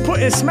hitting,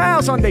 putting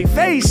smiles on their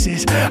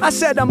faces. I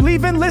said I'm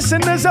leaving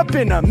listeners up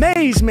in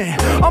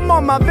amazement. I'm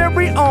on my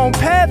very own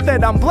path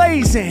that I'm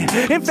blazing.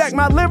 In fact,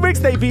 my lyrics,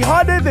 they be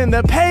harder than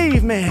the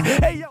pavement.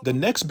 Hey, yo. The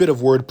next bit of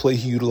wordplay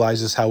he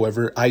utilizes,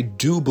 however, I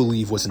do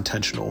believe was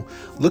intentional.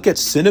 Look at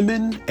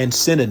cinnamon and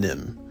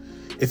synonym.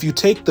 If you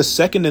take the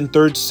second and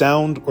third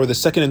sound, or the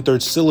second and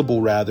third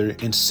syllable rather,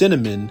 in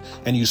cinnamon,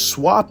 and you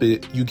swap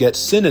it, you get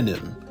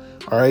synonym.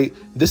 All right,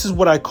 this is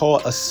what I call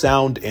a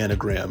sound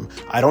anagram.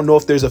 I don't know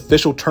if there's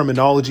official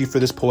terminology for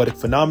this poetic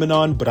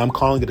phenomenon, but I'm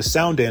calling it a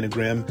sound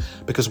anagram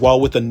because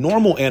while with a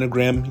normal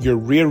anagram, you're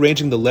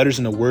rearranging the letters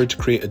in a word to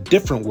create a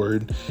different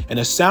word, in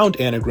a sound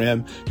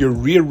anagram, you're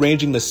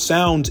rearranging the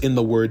sounds in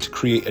the word to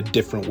create a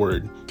different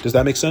word. Does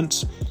that make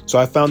sense? So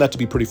I found that to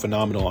be pretty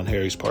phenomenal on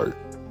Harry's part.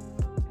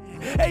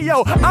 Hey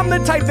yo, I'm the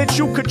type that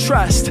you could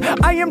trust.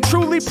 I am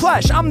truly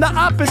plush. I'm the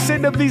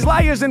opposite of these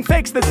liars and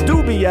fakes that's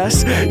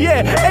dubious.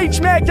 Yeah,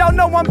 H-Mack, y'all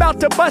know I'm about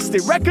to bust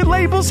it. Record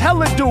labels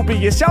hella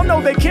dubious. Y'all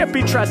know they can't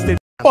be trusted.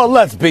 Well,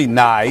 let's be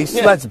nice.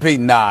 Yeah. Let's be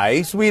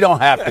nice. We don't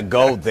have to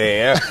go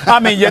there.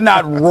 I mean, you're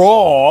not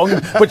wrong,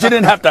 but you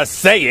didn't have to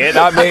say it.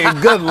 I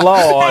mean, good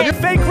Lord. Hey,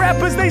 fake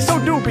rappers, they so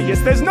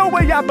dubious. There's no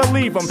way I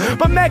believe them.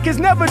 But Mack is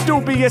never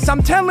dubious.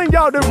 I'm telling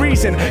y'all the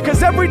reason.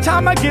 Cause every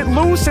time I get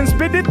loose and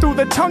spit it through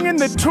the tongue and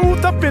the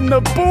tooth, up in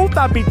the booth,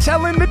 I be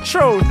telling the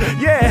truth.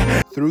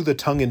 Yeah. Through the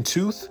tongue and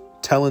tooth,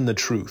 telling the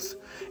truth.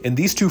 In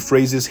these two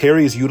phrases,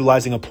 Harry is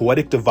utilizing a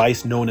poetic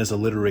device known as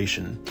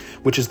alliteration,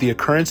 which is the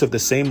occurrence of the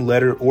same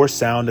letter or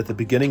sound at the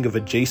beginning of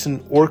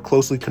adjacent or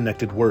closely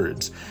connected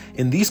words.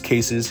 In these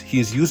cases,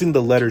 he is using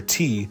the letter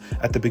T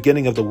at the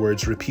beginning of the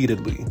words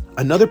repeatedly.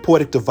 Another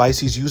poetic device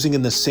he's using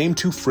in the same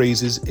two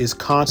phrases is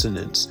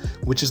consonance,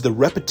 which is the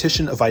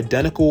repetition of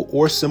identical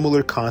or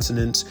similar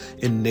consonants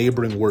in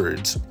neighboring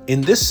words.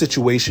 In this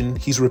situation,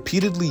 he's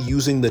repeatedly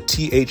using the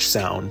TH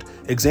sound.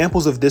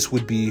 Examples of this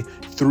would be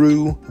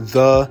through,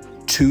 the,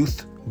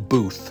 tooth,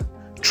 booth,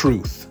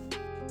 truth.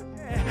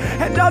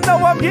 And y'all know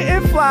I'm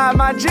getting fly,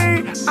 my G.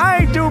 I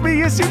ain't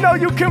dubious, you know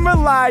you can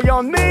rely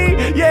on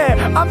me.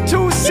 Yeah, I'm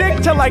too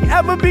sick to like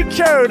ever be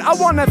cured. I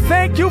wanna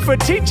thank you for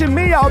teaching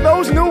me all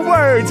those new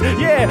words.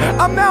 Yeah,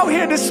 I'm out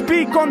here to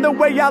speak on the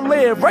way I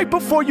live. Right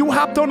before you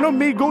hopped on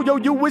Omegle, yo,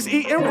 you was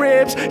eating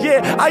ribs.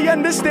 Yeah, I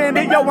understand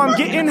it, yo, I'm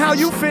getting how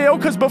you feel.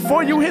 Cause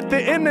before you hit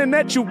the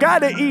internet, you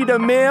gotta eat a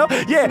meal.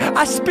 Yeah,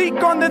 I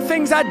speak on the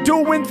things I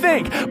do and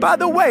think. By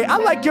the way, I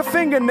like your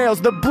fingernails,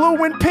 the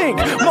blue and pink.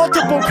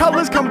 Multiple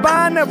colors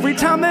combined every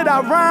time that I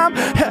rhyme.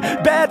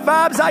 Bad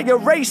vibes, I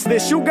erase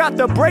this. You got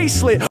the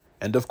bracelet.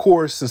 And of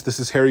course, since this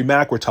is Harry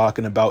Mack we're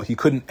talking about, he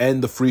couldn't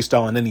end the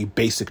freestyle on any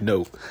basic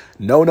note.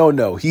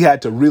 No. He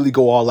had to really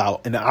go all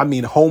out. And I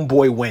mean,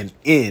 homeboy went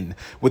in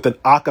with an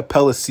a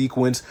cappella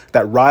sequence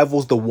that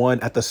rivals the one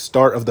at the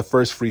start of the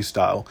first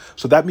freestyle.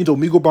 So that means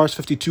Omegle Bars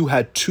 52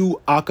 had 2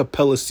 a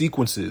cappella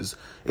sequences.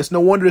 It's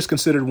no wonder it's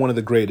considered one of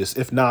the greatest,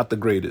 if not the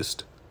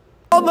greatest.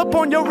 All up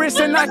on your wrist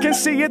and I can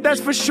see it,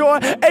 that's for sure.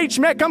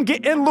 H-Mack, I'm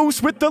getting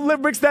loose with the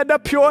lyrics that are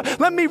pure.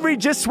 Let me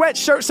read your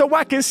sweatshirt so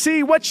I can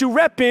see what you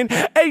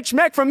reppin'.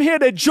 H-Mack, from here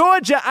to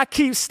Georgia, I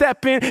keep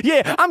stepping.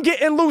 Yeah, I'm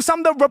getting loose,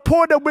 I'm the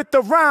reporter with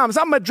the rhymes.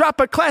 I'ma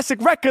drop a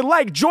classic record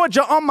like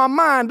Georgia on my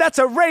mind. That's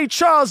a Ray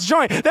Charles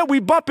joint that we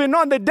bumpin'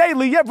 on the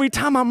daily. Every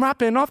time I'm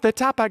rapping off the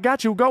top, I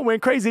got you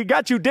going crazy,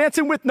 got you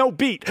dancing with no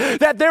beat.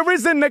 That there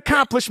is an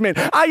accomplishment.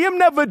 I am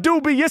never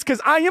dubious, cause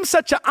I am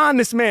such an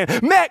honest man.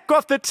 Mack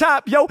off the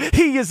top, yo,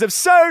 he is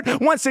absurd.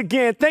 Once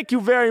again, thank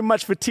you very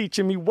much for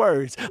teaching me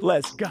words.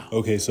 Let's go.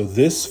 Okay, so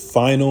this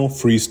final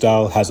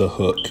freestyle has a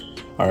hook,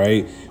 all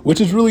right? Which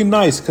is really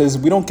nice because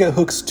we don't get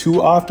hooks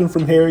too often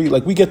from Harry.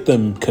 Like, we get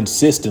them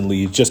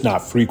consistently, just not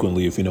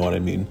frequently, if you know what I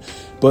mean.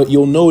 But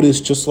you'll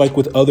notice, just like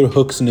with other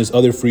hooks in his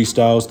other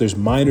freestyles, there's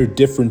minor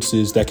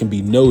differences that can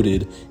be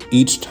noted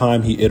each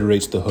time he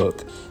iterates the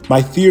hook.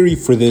 My theory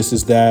for this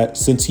is that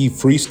since he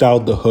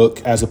freestyled the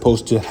hook as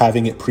opposed to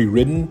having it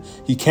pre-written,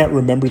 he can't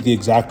remember the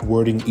exact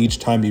wording each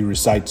time he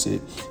recites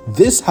it.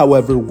 This,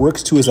 however,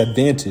 works to his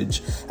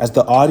advantage, as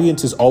the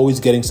audience is always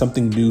getting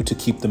something new to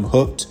keep them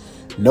hooked.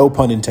 No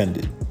pun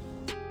intended.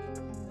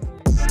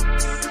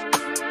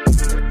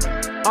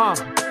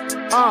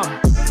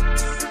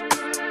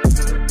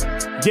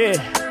 Yeah,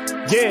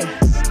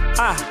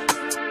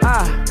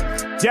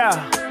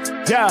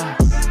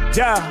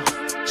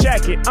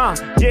 check it,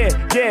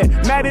 yeah,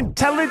 mad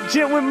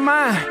intelligent with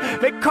mine.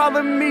 They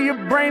calling me a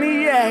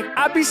brainiac.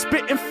 I be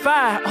spitting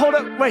fire. Hold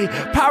up, wait,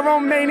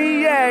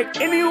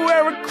 pyromaniac.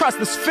 Anywhere across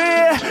the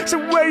sphere, so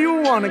where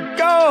you wanna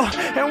go?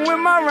 And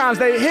when my rhymes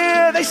they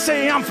hear, they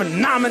say I'm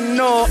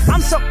phenomenal.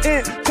 I'm so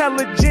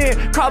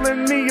intelligent,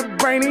 calling me a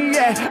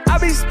brainiac. I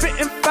be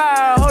spitting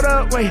fire. Hold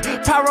up, wait,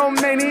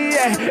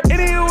 pyromaniac.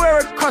 Anywhere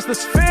across the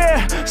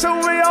sphere, so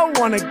where y'all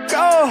wanna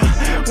go?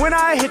 When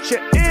I hit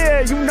your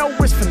ear, you know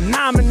it's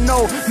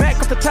phenomenal. Mack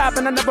off the top,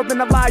 and I never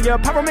been a liar.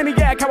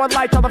 Pyromaniac, how I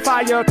light all the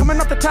fire. Coming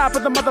off the top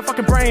of the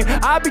motherfucking brain.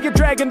 I be a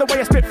dragon the way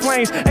I spit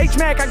flames.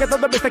 H-Mack, I got the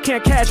lyrics they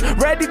can't catch.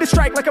 Ready to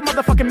strike like a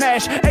motherfucking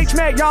mash.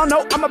 H-Mack, y'all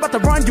know I'm about to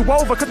run you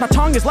over, cause my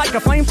tongue is like a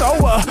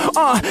flamethrower.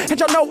 And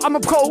y'all know I'ma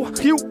blow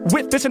you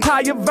with this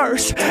entire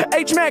verse.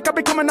 H-Mack, I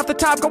be coming off the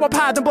top, go up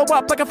high, then blow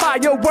up like a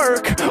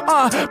firework.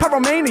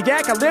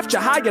 Pyromaniac, I lift you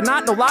higher,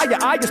 not no liar.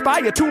 I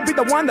aspire to be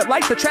the one that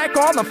lights the track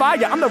all on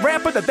fire. I'm the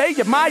rapper that they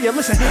admire.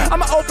 Listen,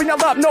 I'ma open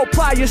y'all up, no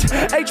pliers.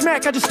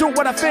 H-Mack, I just do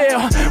what I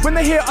feel. When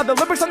they hear other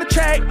lyrics on the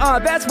track,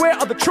 that's where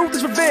all the truth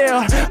is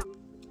revealed.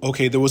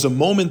 Okay, there was a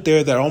moment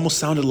there that almost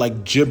sounded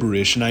like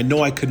gibberish, and I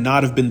know I could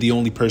not have been the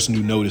only person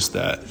who noticed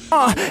that.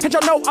 And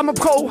y'all know I'ma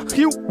blow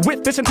you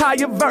with this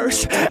entire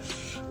verse.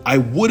 I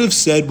would have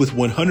said with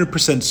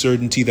 100%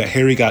 certainty that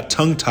Harry got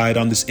tongue-tied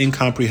on this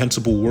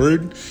incomprehensible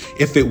word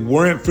if it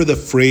weren't for the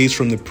phrase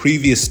from the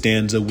previous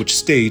stanza which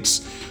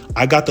states,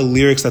 I got the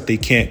lyrics that they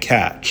can't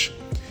catch,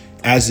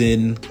 as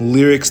in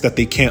lyrics that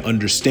they can't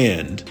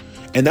understand.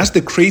 And that's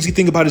the crazy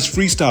thing about his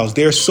freestyles.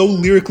 They are so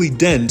lyrically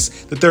dense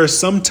that there are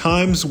some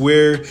times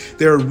where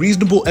there are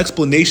reasonable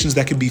explanations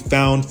that can be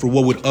found for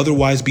what would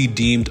otherwise be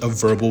deemed a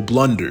verbal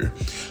blunder.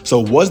 So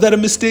was that a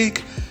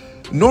mistake?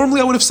 Normally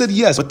I would have said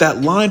yes, but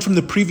that line from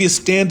the previous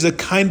stanza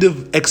kind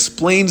of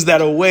explains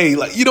that away.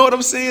 Like, you know what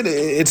I'm saying?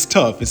 It's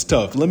tough, it's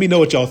tough. Let me know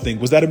what y'all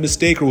think. Was that a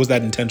mistake or was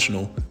that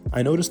intentional?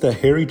 I noticed that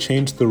Harry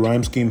changed the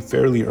rhyme scheme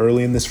fairly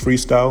early in this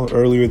freestyle,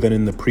 earlier than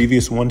in the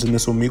previous ones in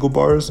this Omegle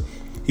bars.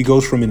 He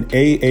goes from an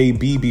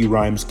AABB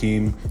rhyme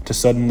scheme to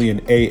suddenly an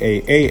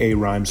AAAA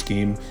rhyme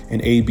scheme, an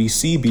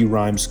ABCB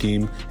rhyme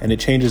scheme, and it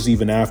changes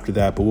even after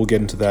that, but we'll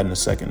get into that in a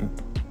second.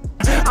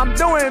 I'm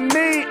doing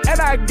me, and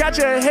I got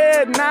your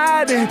head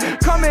nodding.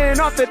 Coming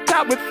off the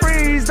top with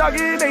freeze, dog,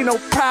 it ain't no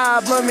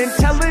problem.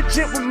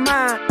 Intelligent with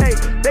mine, hey,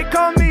 they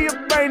call me a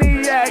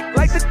brainiac.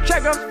 Like the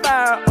check of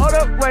fire, hold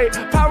up, wait,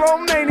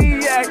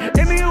 pyromaniac.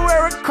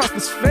 Anywhere across the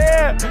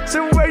sphere,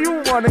 so where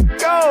you wanna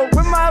go?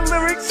 When my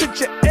lyrics hit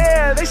your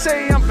ear, they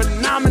say I'm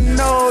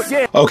phenomenal,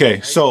 yeah.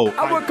 Okay, so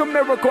I work a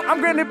miracle,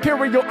 I'm grand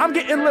imperial, I'm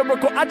getting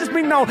lyrical. I just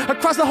be known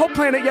across the whole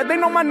planet, yeah, they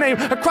know my name.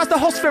 Across the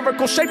whole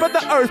spherical shape of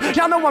the earth,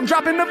 y'all know I'm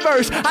dropping the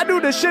verse. I do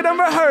this shit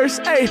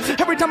unrehearsed, ayy.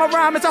 Every time I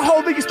rhyme, it's a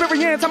whole big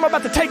experience. I'm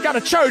about to take out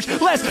a church.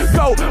 Let's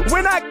go.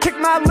 When I kick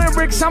my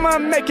lyrics, I'ma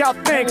make y'all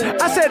think.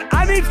 I said,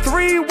 I need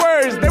 3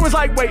 words. They was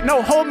like, wait,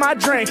 no, hold my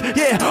drink.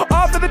 Yeah,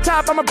 off to the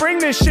top, I'ma bring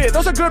this shit.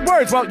 Those are good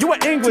words. Well, you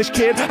an English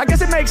kid. I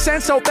guess it makes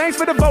sense, so thanks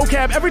for the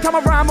vocab. Every time I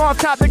rhyme off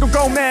top, they gon'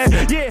 go, man.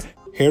 Yeah.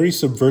 Harry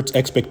subverts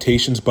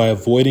expectations by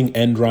avoiding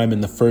end rhyme in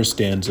the first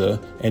stanza,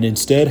 and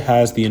instead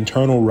has the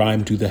internal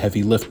rhyme do the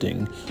heavy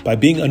lifting. By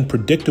being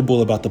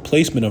unpredictable about the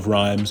placement of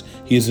rhymes,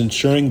 he is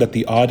ensuring that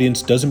the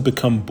audience doesn't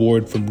become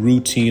bored from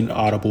routine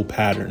audible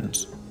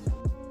patterns.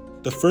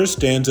 The first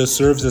stanza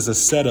serves as a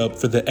setup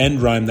for the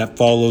end rhyme that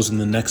follows in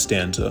the next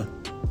stanza.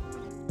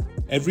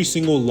 Every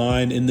single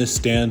line in this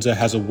stanza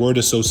has a word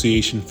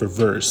association for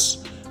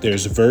verse.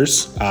 There's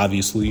verse,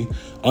 obviously,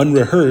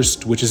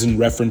 unrehearsed, which is in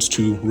reference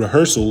to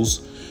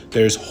rehearsals,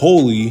 there's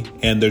holy,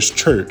 and there's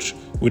church,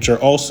 which are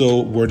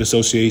also word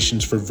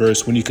associations for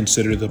verse when you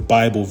consider the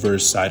Bible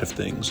verse side of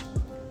things.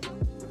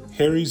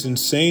 Harry's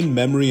insane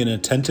memory and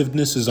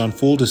attentiveness is on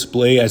full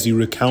display as he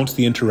recounts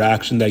the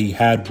interaction that he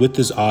had with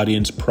his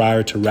audience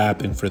prior to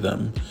rapping for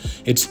them.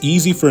 It's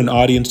easy for an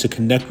audience to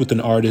connect with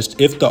an artist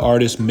if the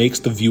artist makes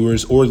the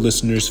viewers or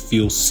listeners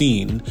feel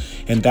seen,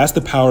 and that's the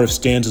power of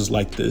stanzas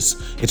like this.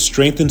 It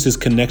strengthens his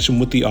connection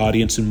with the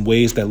audience in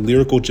ways that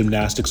lyrical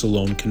gymnastics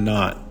alone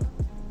cannot.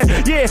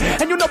 Yeah,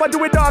 and you know I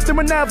do it often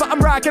whenever I'm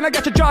rocking. I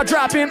got your jaw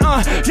dropping,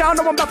 y'all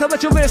know I'm about to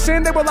let you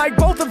listen. They were like,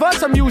 both of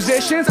us are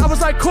musicians. I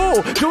was like,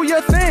 cool, do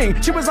your thing.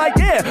 She was like,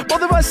 yeah,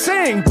 both of us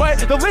sing. But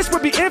the list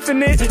would be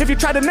infinite if you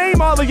try to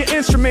name all of your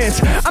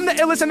instruments. I'm the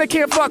illest and they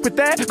can't fuck with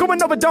that.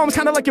 Going over domes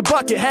kinda like your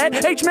bucket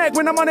hat. H-Mack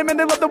when I'm on him and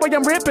they love the way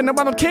I'm ripping. And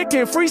while I'm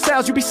kicking,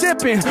 freestyles you be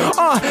sipping.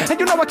 And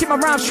you know I keep my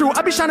rhymes true.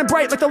 I be shining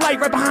bright like the light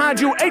right behind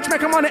you.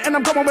 H-Mack, I'm on it and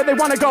I'm going where they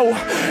wanna go.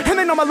 And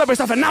they know my lyrics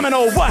are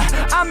phenomenal.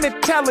 What? I'm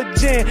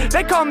intelligent.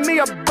 They call me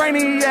a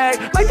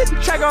brainiac, like the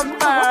check on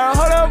fire.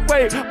 Hold up,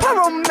 wait,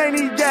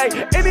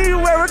 pyromaniac.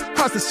 Anywhere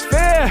across the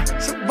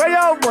sphere, so where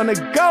y'all wanna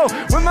go?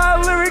 When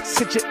my lyrics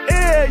hit your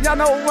ear, y'all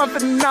know I'm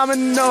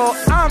phenomenal.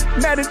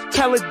 I'm mad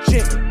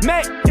intelligent,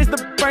 Mack is the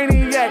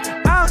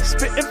brainiac. I'm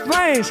spitting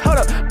flames, hold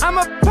up, I'm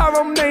a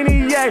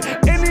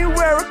pyromaniac.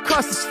 Anywhere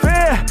across the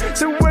sphere,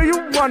 so where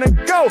you wanna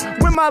go?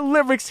 When my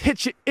lyrics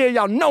hit your ear,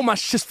 y'all know my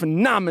shit's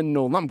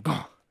phenomenal. I'm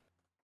gone.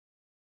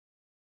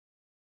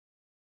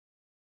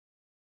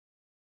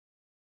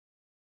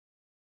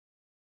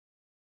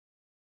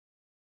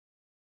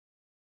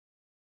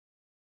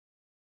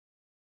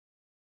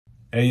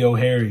 Hey, yo,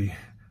 Harry.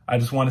 I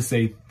just want to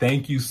say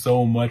thank you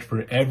so much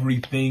for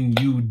everything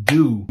you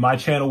do. My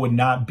channel would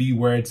not be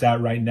where it's at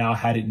right now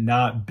had it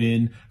not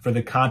been for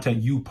the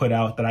content you put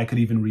out that I could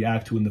even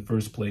react to in the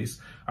first place.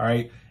 All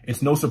right.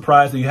 It's no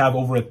surprise that you have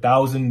over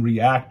 1,000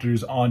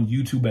 reactors on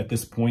YouTube at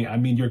this point. I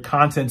mean, your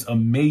content's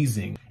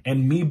amazing.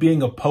 And me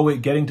being a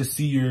poet, getting to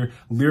see your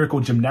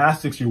lyrical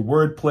gymnastics, your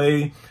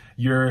wordplay,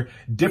 your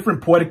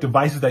different poetic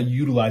devices that you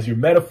utilize, your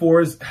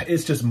metaphors,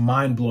 it's just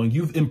mind blowing.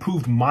 You've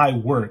improved my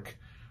work.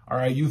 All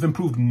right, you've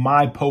improved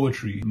my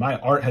poetry. My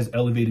art has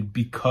elevated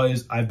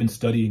because I've been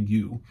studying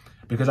you,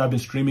 because I've been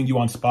streaming you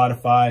on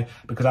Spotify,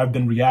 because I've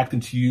been reacting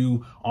to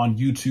you on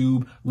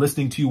YouTube,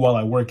 listening to you while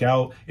I work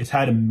out. It's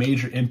had a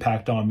major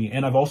impact on me.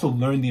 And I've also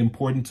learned the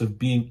importance of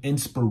being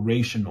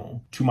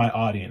inspirational to my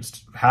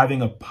audience,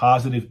 having a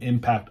positive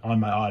impact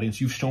on my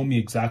audience. You've shown me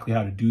exactly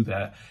how to do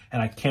that,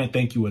 and I can't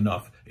thank you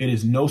enough. It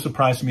is no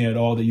surprise to me at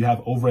all that you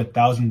have over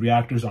 1,000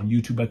 reactors on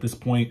YouTube at this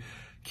point.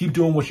 Keep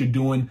doing what you're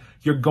doing.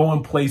 You're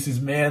going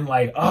places, man.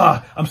 Like,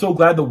 I'm so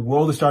glad the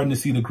world is starting to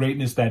see the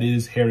greatness that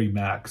is Harry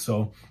Mack.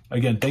 So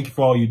again, thank you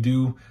for all you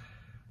do.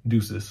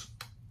 Deuces.